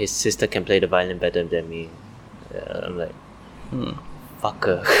like his sister can play the violin better than me. I'm like,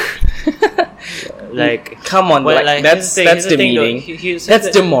 fucker. Like, come on, but, like that's demeaning. That's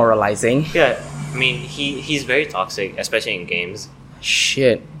demoralizing. Yeah, I mean he's very toxic, especially in games.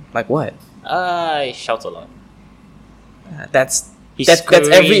 Shit, like what? He shouts a lot. That's He That's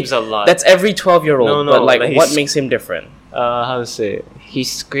screams a lot. That's every 12-year-old. No, but like, but what makes him different? How to say it? He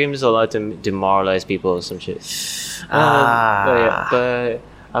screams a lot to demoralize people or some shit. But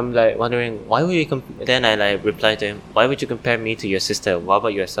I'm like wondering why would you then I like reply to him, why would you compare me to your sister? What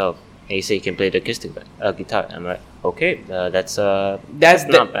about yourself? And he say he can play the acoustic guitar. I'm like, okay, that's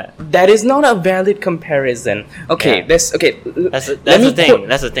not bad. That is not a valid comparison. Okay, Yeah. that's okay. That's the thing.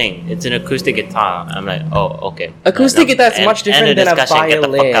 That's the thing. It's an acoustic guitar. I'm like, oh, okay. Acoustic guitar is much different than a discussion, get the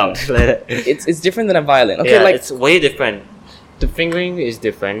violin. fuck out. It's different than a violin. Okay, Yeah, like it's way different. The fingering is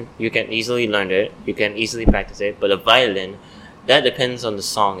different. You can easily learn it. You can easily practice it. But the violin, that depends on the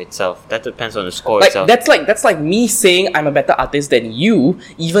song itself. That depends on the score itself. that's like me saying I'm a better artist than you,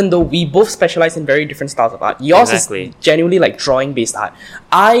 even though we both specialize in very different styles of art. Yours Exactly. is genuinely like drawing based art.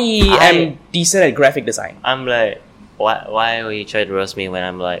 I am decent at graphic design. I'm like, why will you try to roast me when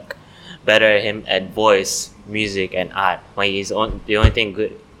I'm like better at him at voice, music, and art? When the only thing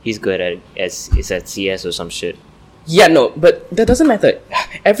he's good at is at CS or some shit. Yeah, no, but that doesn't matter.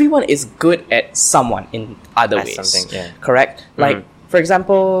 Everyone is good at someone in other At ways. something, yeah. Correct? Like, for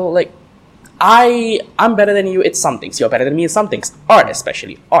example, like I'm better than you at some things. You're better than me at some things. Art,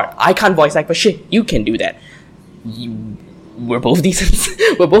 especially. Art. I can't voice act for shit. You can do that. We're both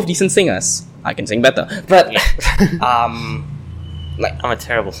decent. We're both decent singers. I can sing better. But like, I'm a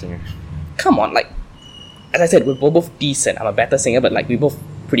terrible singer. come on, like, as I said, we're both decent. I'm a better singer, but like we're both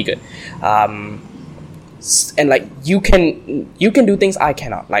pretty good. And like you can do things I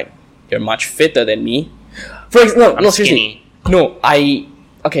cannot. Like, you're much fitter than me. I'm Seriously. No,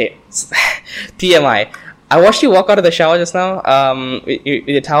 okay. TMI. I watched you walk out of the shower just now, with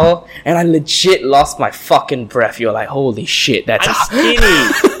your towel, and I legit lost my fucking breath. You're like, holy shit, that's I'm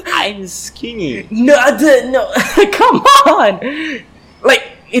skinny. I'm skinny. No, come on. Like,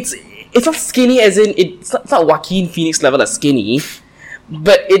 it's not skinny as in it's not Joaquin Phoenix level of skinny,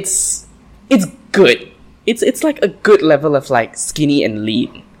 but it's good. It's like a good level of like skinny and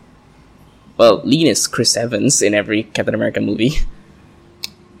lean. Well, lean is Chris Evans in every Captain America movie.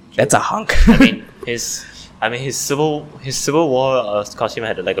 That's a hunk. I mean, his Civil War costume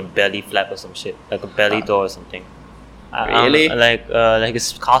had like a belly flap or some shit, like a belly door or something. Really? Like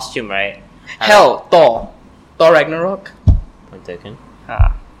his costume, right? Hell, Thor Ragnarok. 1 second.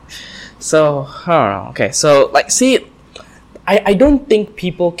 So I don't know. Okay, so like, see, I don't think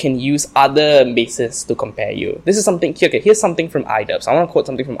people can use other bases to compare you. This is something. Okay, here's something from iDubbbz. I want to quote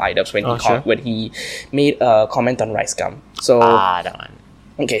something from iDubbbz when he made a comment on Rice Gum. So that one.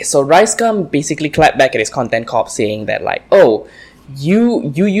 okay, so Rice Gum basically clapped back at his content cop saying that like, oh,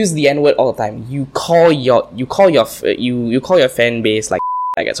 you use the N-word all the time. You call your fan base like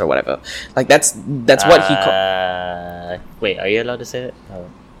I guess or whatever. Like that's what he called. Wait, are you allowed to say that? Oh.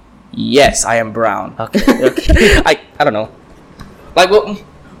 Yes, I am brown. Okay. I don't know. Like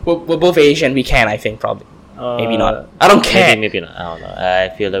we're both Asian. We can, I think, probably. Maybe not. I don't care. Maybe not. I don't know. I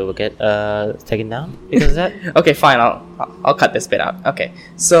feel like we'll get taken down because of that. Okay, fine. I'll cut this bit out. Okay.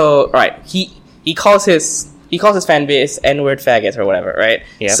 So right, he calls his fan base N-word faggots or whatever, right?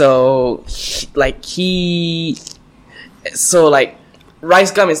 Yeah. So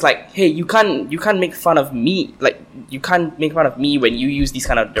Rice Gum is like, hey, you can't make fun of me. Like, you can't make fun of me when you use these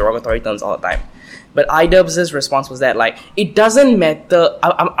kind of derogatory terms all the time. But iDubbbz's response was that like, it doesn't matter.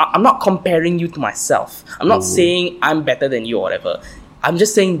 I'm not comparing you to myself. I'm not saying I'm better than you or whatever. I'm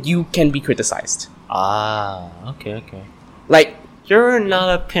just saying you can be criticized. Okay. Like, you're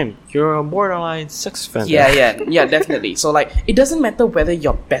not a pimp. You're a borderline sex offender. Yeah, definitely. So like, it doesn't matter whether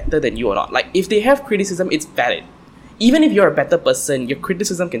you're better than you or not. Like, if they have criticism, it's valid. Even if you're a better person, your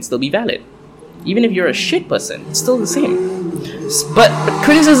criticism can still be valid. Even if you're a shit person, it's still the same. But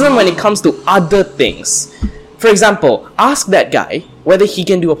criticism when it comes to other things. For example, ask that guy whether he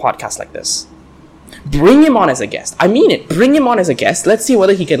can do a podcast like this. Bring him on as a guest. I mean it. Bring him on as a guest. Let's see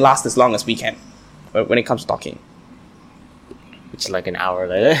whether he can last as long as we can when it comes to talking. It's like an hour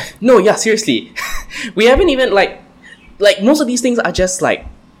later. No, yeah, seriously. We haven't even like most of these things are just like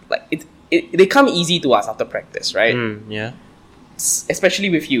they come easy to us after practice, right? Yeah. Especially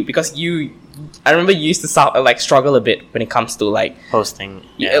with you, because I remember you used to struggle a bit when it comes to like hosting,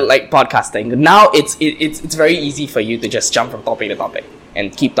 like podcasting. Now it's very easy for you to just jump from topic to topic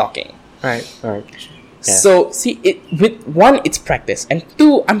and keep talking. Right. Yeah. So see, with one, it's practice, and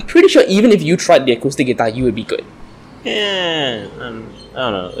two, I'm pretty sure even if you tried the acoustic guitar, you would be good. Yeah, I don't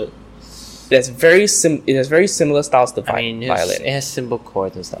know. It has very similar styles to violin. It has simple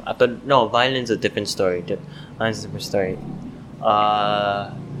chords and stuff. But no, violin's a different story. Violin's a different story.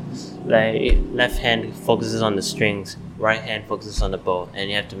 Like left hand focuses on the strings, right hand focuses on the bow, and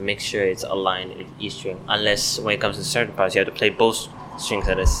you have to make sure it's aligned with each string. Unless when it comes to certain parts, you have to play both strings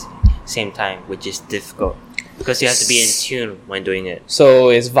at the same time, which is difficult because you have to be in tune when doing it.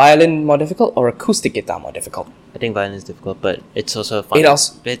 So is violin more difficult or acoustic guitar more difficult? I think violin is difficult, but it's also fun.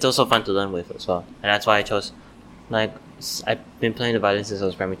 It's also fun to learn with as well, and that's why I chose. Like, I've been playing the violin since I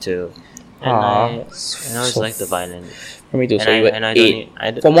was primary 2, and I always liked the violin. Primary 2, so you were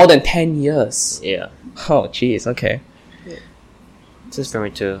 8 for more than 10 years. Yeah. Oh, jeez. Okay. Since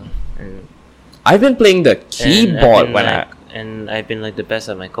primary 2, and I've been playing the keyboard and I've been like the best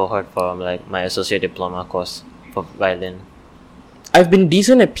at my cohort for like my associate diploma course for violin. I've been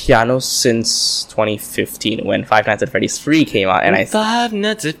decent at piano since 2015 when Five Nights at Freddy's 3 came out, and Five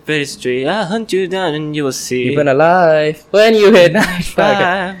Nights at Freddy's 3, I'll hunt you down and you will see. You've been alive when you hit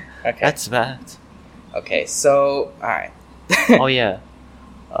 95. Okay. That's bad. Okay, so alright. Oh yeah.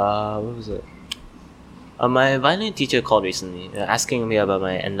 What was it? My violin teacher called recently, asking me about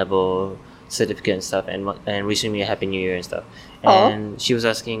my N-level certificate and stuff, and wishing me a happy new year and stuff. And she was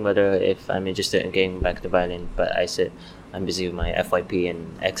asking whether if I'm interested in getting back to violin, but I said I'm busy with my FYP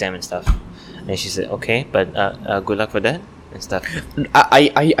and exam and stuff. And she said, okay, but good luck for that and stuff. Are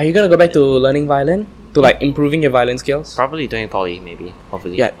you gonna go back to learning violin? To like improving your violin skills? Probably doing poly, maybe.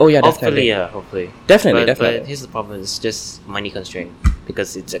 Hopefully. Yeah. Oh yeah, definitely. Hopefully. Definitely. But here's the problem: it's just money constraint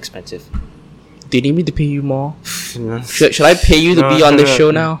because it's expensive. Do you need me to pay you more? Should I pay you to be on the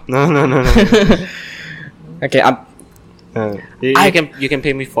show now? No. Okay, You can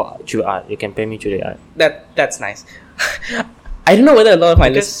pay me through art. You can pay me through the art. That's nice. I don't know whether a lot of my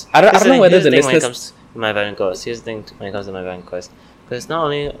listeners. I don't know whether the listeners. When it comes to my violin course, here's the thing when it comes to my violin course. Because not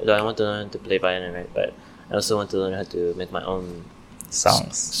only do I want to learn to play violin, right, but I also want to learn how to make my own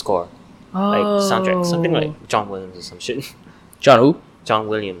songs score, like soundtrack, something like John Williams or some shit. John who? John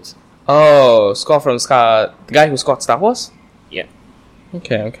Williams. Oh, score from the guy who scored Star Wars. Yeah.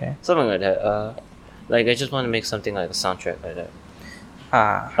 Okay. Something like that. Like I just want to make something like a soundtrack like that.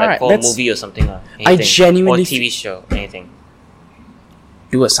 Like alright, for a movie or something. I genuinely or TV show, anything.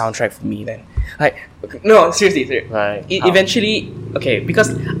 do a soundtrack for me then. Like, no, seriously. Like, how? Eventually, okay,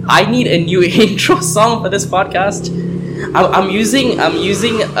 because I need a new intro song for this podcast. I'm using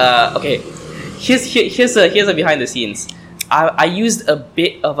okay. Here's a behind the scenes. I used a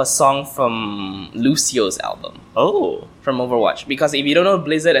bit of a song from Lucio's album Oh. from Overwatch, because if you don't know,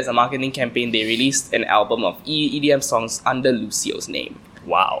 Blizzard, as a marketing campaign, they released an album of EDM songs under Lucio's name.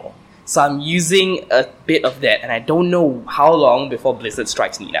 Wow. So I'm using a bit of that, and I don't know how long before Blizzard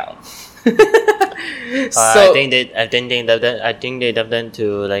strikes me down. I think they've done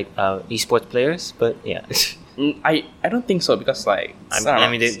to like esports players, but yeah. I don't think so, because like I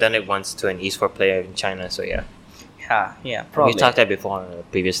mean they've done it once to an esports player in China, so yeah. Yeah, probably. We talked that before in a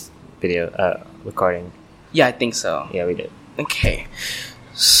previous video recording. Yeah, I think so. Yeah, we did. Okay,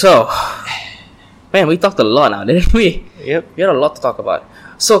 so man, we talked a lot now, didn't we? Yep. We had a lot to talk about.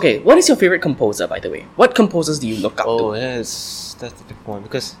 So okay, what is your favorite composer, by the way? What composers do you look up Oh, to? that's a big one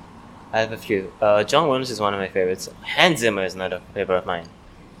because I have a few. John Williams is one of my favorites. Hans Zimmer is another favorite of mine.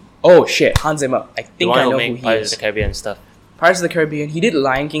 Oh shit, Hans Zimmer. I The think one I who know who made he Pirates is. of the Caribbean stuff. Pirates of the Caribbean. He did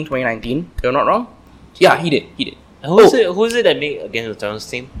Lion King 2019. If I'm not wrong. Yeah, he did. Who's it that made Game of Thrones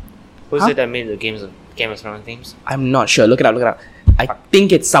theme? Who's Huh? it that made the Game of Thrones themes? I'm not sure. Look it up. I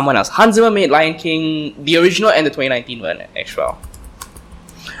think it's someone else. Hans Zimmer made Lion King, the original and the 2019 one as well.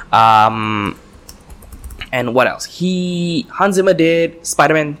 And what else? Hans Zimmer did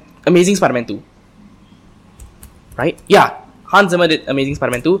Amazing Spider-Man 2. Right? Yeah. Hans Zimmer did Amazing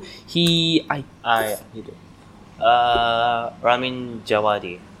Spider-Man 2. Yeah, he did. Ramin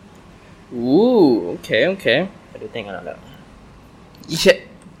Djawadi. Ooh, okay. I do think I know that. Yeah.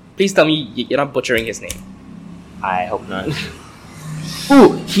 Please tell me you're not butchering his name. I hope not.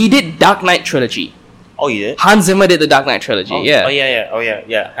 Ooh, he did Dark Knight Trilogy. Oh, you did? Hans Zimmer did the Dark Knight Trilogy, yeah. Oh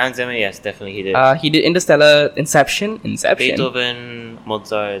yeah. Hans Zimmer, yes, definitely he did. He did Interstellar, Inception. Beethoven,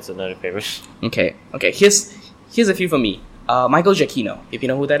 Mozart is another favorite. Okay. Here's a few for me. Michael Giacchino, if you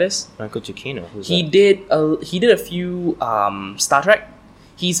know who that is. Michael Giacchino, who's He that? did a few Star Trek.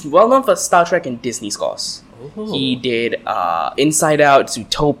 He's well known for Star Trek and Disney scores. Ooh. He did Inside Out,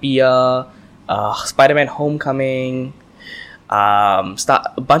 Zootopia, Spider-Man: Homecoming, a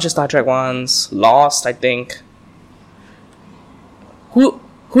bunch of Star Trek ones, Lost, I think. Who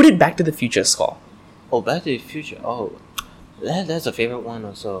did Back to the Future score? Oh, Back to the Future. Oh, that's a favorite one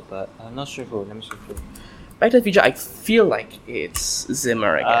also, but I'm not sure who. Let me see who. Back to the Future, I feel like it's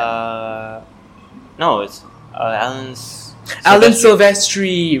Zimmer again. No, it's Alan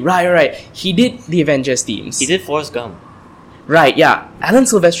Silvestri, right. He did the Avengers themes. He did Forrest Gump. Right, yeah. Alan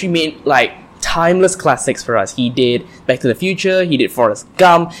Silvestri made like timeless classics for us. He did Back to the Future. He did Forrest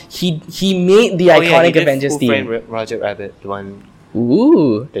Gump. He made the iconic Avengers Who theme. Framed Roger Rabbit, the one,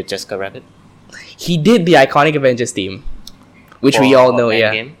 Ooh, the Jessica Rabbit. he did the iconic Avengers theme, which we all know.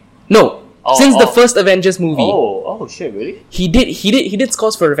 Yeah. Endgame? No, Oh, since the oh. first Avengers movie, Oh shit! Really? he did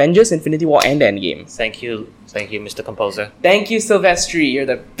scores for Avengers, Infinity War, and Endgame. Thank you, Mr. Composer. Thank you, Silvestri. You're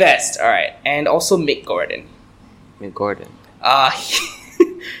the best. All right, and also Mick Gordon. Mick Gordon.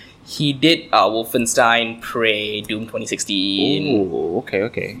 He did Wolfenstein, Prey, Doom 2016. Ooh,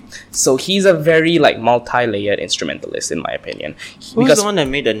 okay. So he's a very like multi-layered instrumentalist, in my opinion. Who's the one that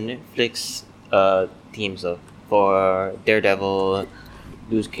made the Netflix themes for Daredevil,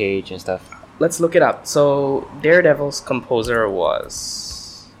 Luke Cage, and stuff? Let's look it up. So Daredevil's composer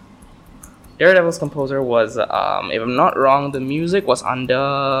was, if I'm not wrong, the music was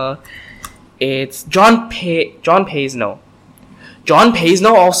under. It's John Pazno. John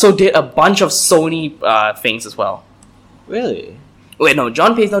Pazno also did a bunch of Sony things as well. Really? Wait, no.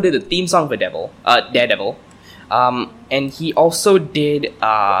 John Pazno did the theme song for Daredevil, and he also did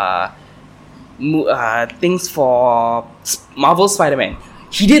things for Marvel Spider-Man.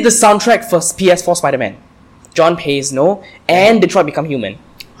 He did the soundtrack for PS4 Spider-Man. John Pazno and Detroit Become Human.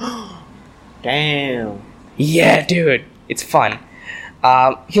 Damn. Yeah, dude, it's fun.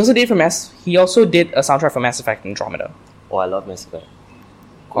 He also did a soundtrack for Mass Effect Andromeda. Oh, I love Mass Effect.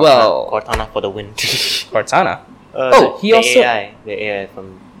 Cortana for the win. Cortana. The AI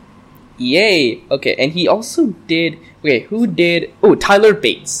from. Yay! Okay, and he also did. Okay, who did? Oh, Tyler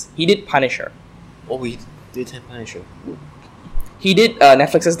Bates. He did Punisher. Oh, we did Punisher. He did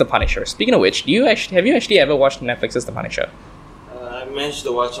Netflix's The Punisher. Speaking of which, have you actually ever watched Netflix's The Punisher? I managed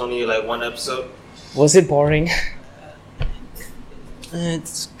to watch only like one episode. Was it boring?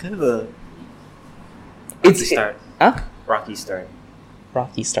 It's kind of a It's start. Huh? Rocky start.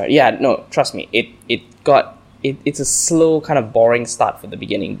 Rocky start. Yeah, no, trust me. It's a slow, kind of boring start for the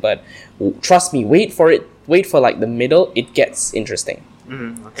beginning, but trust me, wait for like the middle, it gets interesting.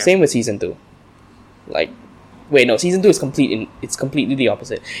 Mm-hmm, okay. Same with season 2. Like, Wait, no, season 2 is it's completely the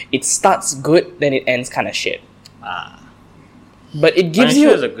opposite. It starts good, then it ends kind of shit. But it gives Punisher you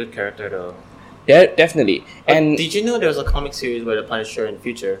is a good character though. yeah, definitely. But And did you know there was a comic series where the Punisher in the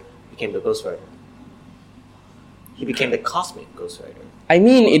future became the Ghost Rider? He became the cosmic Ghost Rider. I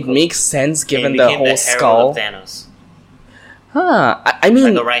mean, it makes sense given He the became whole herald skull. of Thanos, Huh. I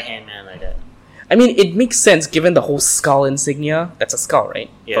mean, like a right hand man like that. I mean, it makes sense given the whole skull insignia. That's a skull, right?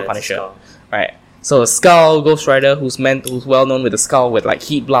 Yeah, For it's a Punisher, skull. right? So a skull, Ghost Rider, who's well known with the skull with like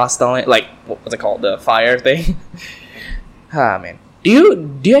heat blast on it, like what's it called, the fire thing. Ah man, do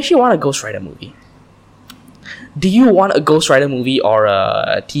you actually want a Ghost Rider movie? Do you want a Ghost Rider movie or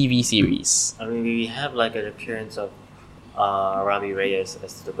a TV series? I mean, we have like an appearance of Robbie Reyes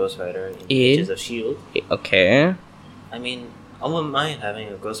as the Ghost Rider in In? Agents of S.H.I.E.L.D. Okay. I mean, I wouldn't mind having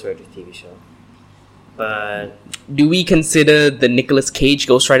a Ghost Rider TV show. But, Do we consider the Nicolas Cage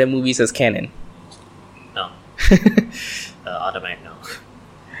Ghost Rider movies as canon? no. Automatic no.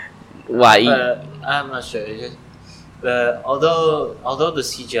 Why? But, I'm not sure. It's just, although the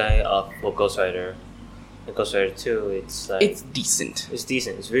CGI of Ghost Rider and Ghost Rider 2, it's like... It's decent. It's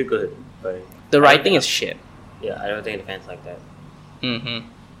decent. It's really good. But The I writing don't- is shit. Yeah, I don't think the fans like that. Mm-hmm.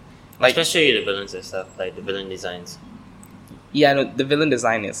 Like, Especially the villains and stuff, like the villain designs. yeah, no, the villain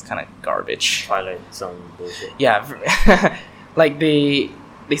design is kind of garbage. Twilight Zone bullshit. Yeah, like they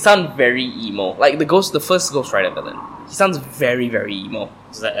sound very emo. Like the first Ghost Rider villain, he sounds very very emo.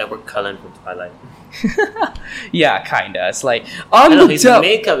 It's like Edward Cullen from Twilight. Yeah, kinda. It's like I I'm know the his devil.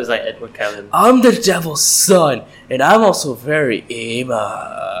 makeup is like Edward Cullen. I'm the devil's son, and I'm also very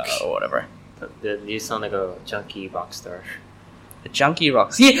emo or whatever. You sound like a junkie rock star. The junkie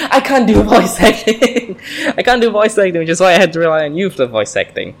rock. See, I can't do voice acting. I can't do voice acting, which is why I had to rely on you for voice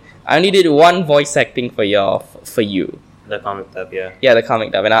acting. I only did one voice acting for you. The comic dub, yeah. Yeah, the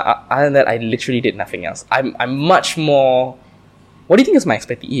comic dub, and other than that, I literally did nothing else. I'm much more. What do you think is my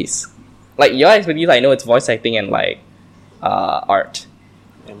expertise? Like your expertise, I know it's voice acting and like art.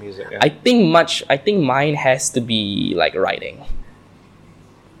 And music, yeah. I think mine has to be like writing.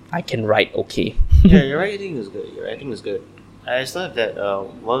 I can write okay. Yeah, your writing was good. Your writing was good. I still have that.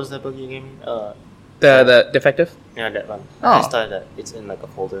 What was that book you gave me? The defective. Yeah, that one. Oh. I still have that. It's in like a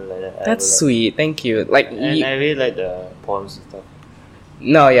folder like that. That's I sweet. Thank you. Like And I really like the poems and stuff.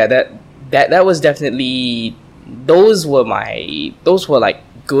 no, yeah, that was definitely those were like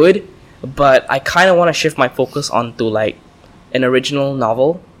good, but I kind of want to shift my focus onto like an original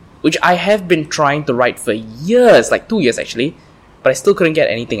novel, which I have been trying to write for years, like 2 years actually, but I still couldn't get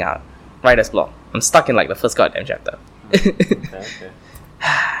anything out. Writer's block. I'm stuck in like the first goddamn chapter. Okay.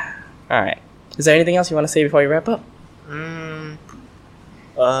 Alright. Is there anything else you want to say before we wrap up?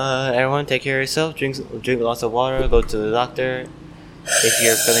 Everyone take care of yourself. Drink lots of water. Go to the doctor if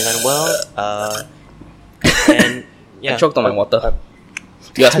you're feeling unwell. And yeah, I choked on my water.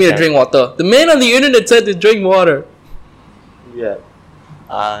 You asked me to drink water. The man on the internet said to drink water. Yeah.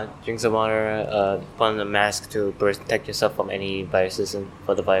 Drink some water. Put on a mask to protect yourself from any viruses and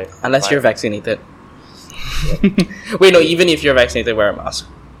for the virus. Unless you're vaccinated. Wait, no, even if you're vaccinated, wear a mask.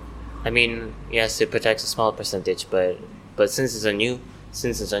 I mean, yes, it protects a small percentage, but since it's a new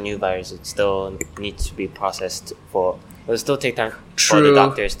virus, it still needs to be processed for. It'll still take time for the True,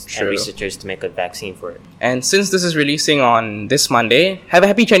 doctors true. and researchers to make a vaccine for it. And since this is releasing on this Monday, have a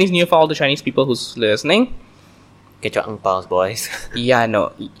happy Chinese New Year for all the Chinese people who's listening. Get your ang paos, boys. Yeah,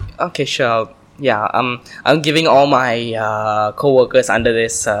 no. Okay, sure. Yeah, I'm giving all my co-workers under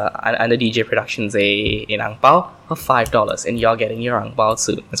this under DJ Productions an ang pao of $5, and you're getting your ang pao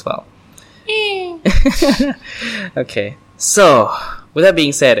soon as well. Okay, so with that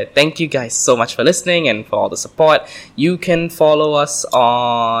being said, thank you guys so much for listening and for all the support. You can follow us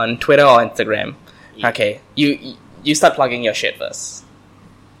on Twitter or Instagram. Yeah. Okay, you start plugging your shit first.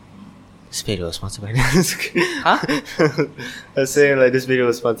 This video was sponsored by this. Huh? I was saying like this video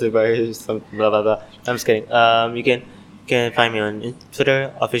was sponsored by some blah blah blah. I'm just kidding. You can find me on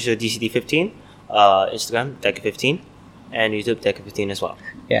Twitter, official DCD15, Instagram, Deca15, and YouTube, Deca15 as well.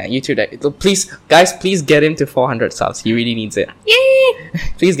 Yeah, YouTube. Please get him to 400 subs. He really needs it. Yay!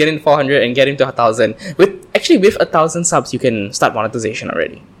 Please get him to 400 and get him to 1,000. With 1,000 subs, you can start monetization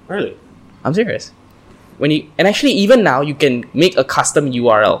already. Really? I'm serious. Actually even now you can make a custom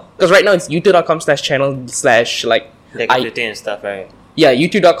URL, because right now it's youtube.com/channel/ like Deca15 and stuff, right? yeah,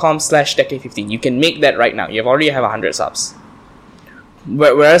 youtube.com/decade15. You can make that right now. You already have 100 subs.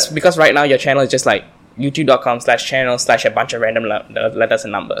 Whereas because right now your channel is just like youtube.com/channel/ a bunch of random letters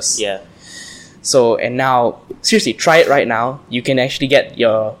and numbers. Yeah. So, and now, seriously, try it right now. You can actually get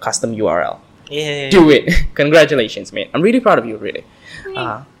your custom URL. Yeah. Do it. Congratulations, mate. I'm really proud of you, really.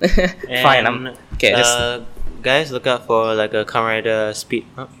 Fine, I'm... Okay, just... guys, look out for like a Kamen Rider speed.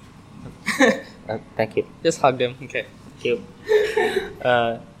 Oh. Thank you. Just hug them. Okay. Thank you.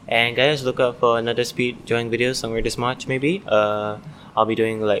 And guys, look out for another speed drawing video somewhere this March maybe. I'll be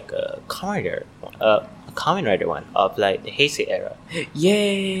doing like a Kamen Rider one of like the Heisei era.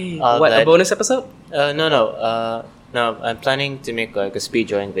 Yay! What, What, a like- bonus episode? No. I'm planning to make like a speed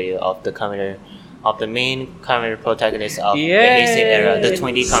drawing video of the Kamen Rider, of the main Kamen Rider protagonist of the Heisei era, the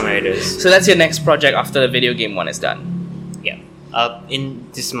 20 Kamen Riders. So that's your next project after the video game one is done. Yeah. In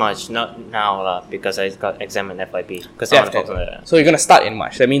this March, not now because I got exam and FYP. Because I want to focus on that. So you're gonna start in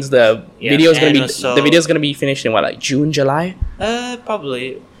March. That means the Yeah, video is gonna and be also- the video is gonna be finished in what, like June, July?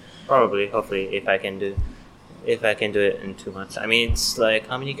 Probably, hopefully, if I can do it in 2 months. I mean, it's like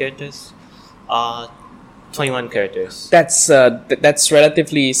how many characters? 21 characters. That's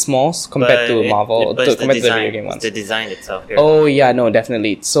relatively small compared to Marvel, but it's compared to the video design, game it's ones. the design itself. Here. Oh yeah, no,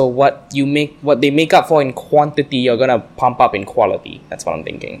 definitely. So what they make up for in quantity, you're gonna pump up in quality. That's what I'm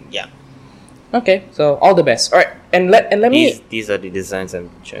thinking. Yeah. Okay, so all the best. All right, and let me. These are the designs I'm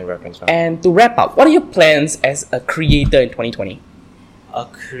showing reference from. And to wrap up, what are your plans as a creator in 2020? A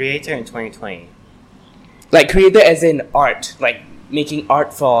creator in 2020. Like creator as in art, like making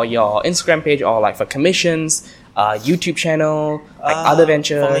art for your Instagram page or like for commissions, YouTube channel, like other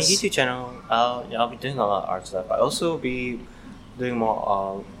ventures. For my YouTube channel, I'll be doing a lot of art stuff. I'll also be doing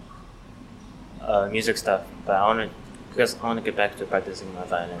more music stuff. But I want to get back to practicing my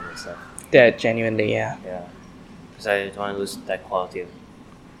violin and stuff. That genuinely, yeah. Yeah, because I don't want to lose that quality and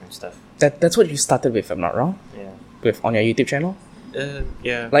stuff. That's what you started with, if I'm not wrong. Yeah. With on your YouTube channel.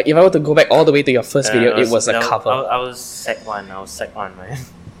 Yeah. Like if I were to go back all the way to your first video, it was a cover. I was sec one. Man.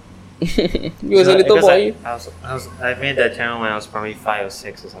 You was a little Because boy, I made that channel when I was probably 5 or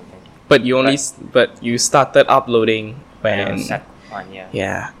 6 or something. but you started uploading When I when was sec one, yeah.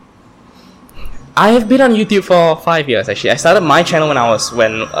 yeah. I have been on YouTube for 5 years actually. I started my channel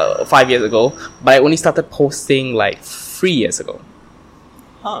when 5 years ago, but I only started posting like 3 years ago.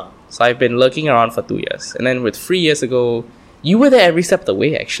 Huh. So I've been lurking around for 2 years, and then with 3 years ago, you were there every step of the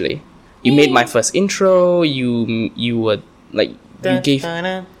way. Actually, you made my first intro. You were like you gave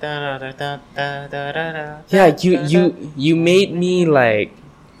you made me like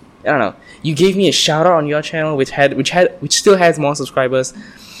I don't know. You gave me a shout out on your channel, which still has more subscribers.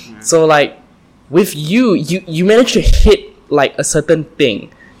 So like with you managed to hit like a certain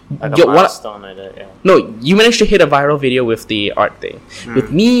thing. Like a Your- what- milestone like that, yeah. No, you managed to hit a viral video with the art thing. With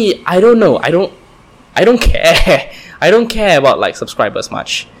me, I don't know. I don't care. I don't care about like subscribers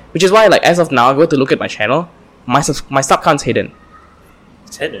much. Which is why like as of now, if you were to look at my channel, my sub count's hidden.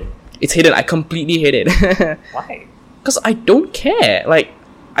 It's hidden. It's hidden. I completely hid it. Why? Because I don't care. Like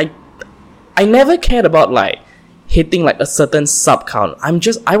I never cared about like hitting like a certain sub count.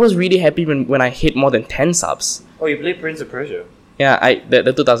 I was really happy when I hit more than 10 subs. Oh, you played Prince of Persia. Yeah,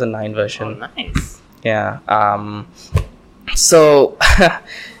 the 2009 Oh, version. nice. Yeah. So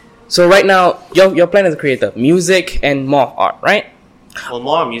so right now your plan as a creator, music and more of art, right? Well,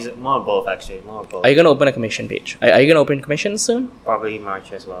 more music, more of both actually. More of both. Are you gonna open a commission page? Are you gonna open commissions soon? Probably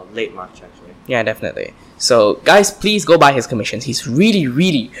March as well. Late March actually. Yeah, definitely. So guys, please go buy his commissions. He's really,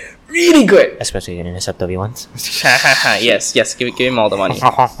 really, really good. Especially in SFW ones. yes, give him all the money.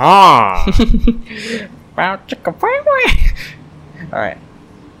 Alright.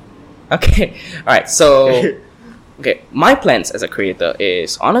 Okay. Alright, so okay, my plans as a creator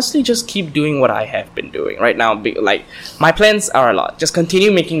is honestly just keep doing what I have been doing right now. Like my plans are a lot. Just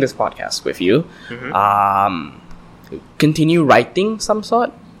continue making this podcast with you. Continue writing some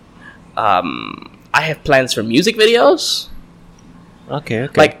sort. I have plans for music videos. Okay.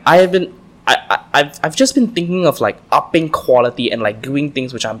 Like I've just been thinking of like upping quality and like doing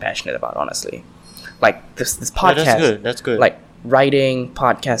things which I'm passionate about, honestly. Like this podcast. Yeah, that's good. Like writing,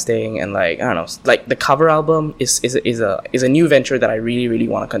 podcasting, and like I don't know, like the cover album is a new venture that I really, really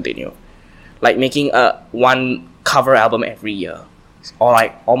want to continue. Like making one cover album every year, or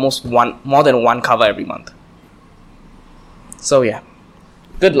like almost more than one cover every month. So yeah,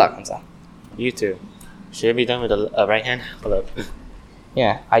 good luck, Hamza. You too. Should I be done with the right hand? Hold up.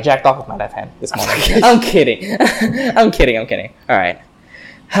 Yeah, I jacked off with my left hand this morning. I'm kidding. I'm kidding. All right.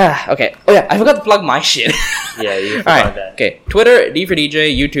 Okay. Oh yeah, I forgot to plug my shit. Yeah, you All forgot right. that. Okay. Twitter D for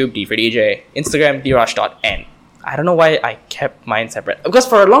DJ, YouTube D for DJ, Instagram Dirash.n. I don't know why I kept mine separate because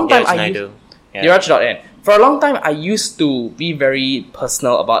for a long time Yes, I I used do. Yeah. Dirash.n. For a long time I used to be very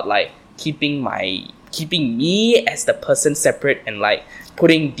personal about like keeping me as the person separate and like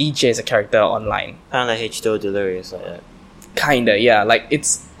putting DJ as a character online. Kind of like H2O Delirious like that. Kinda, yeah. Like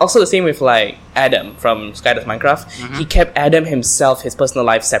it's also the same with like Adam from Sky Does Minecraft. He kept Adam himself, his personal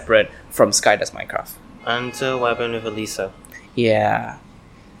life, separate from Sky Does Minecraft. until what happened with Elisa. Yeah.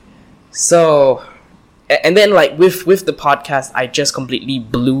 So, and then like with the podcast, I just completely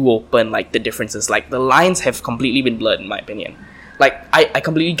blew open like the differences. Like the lines have completely been blurred in my opinion. Like I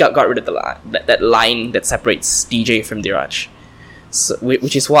completely got rid of the line that line that separates DJ from Diraj. So,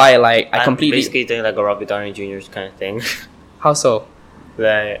 which is why like I I'm completely basically doing like a Robert Downey Jr. kind of thing. how so?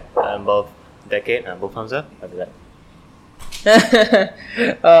 Like I'm both Decade and both Hamza. I'll be like,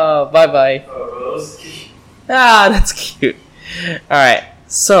 Oh, bye bye. Ah, that's cute. All right,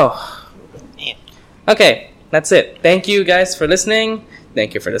 so okay, that's it. Thank you guys for listening.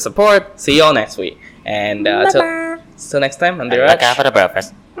 Thank you for the support. See you all next week. And till next time, I'm look out for Diraj. the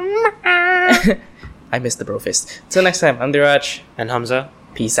breakfast. I missed the bro fist. Till next time, I'm Diraj. And Hamza.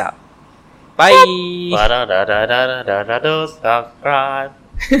 Peace out. Bye. Subscribe.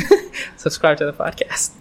 Subscribe to the podcast.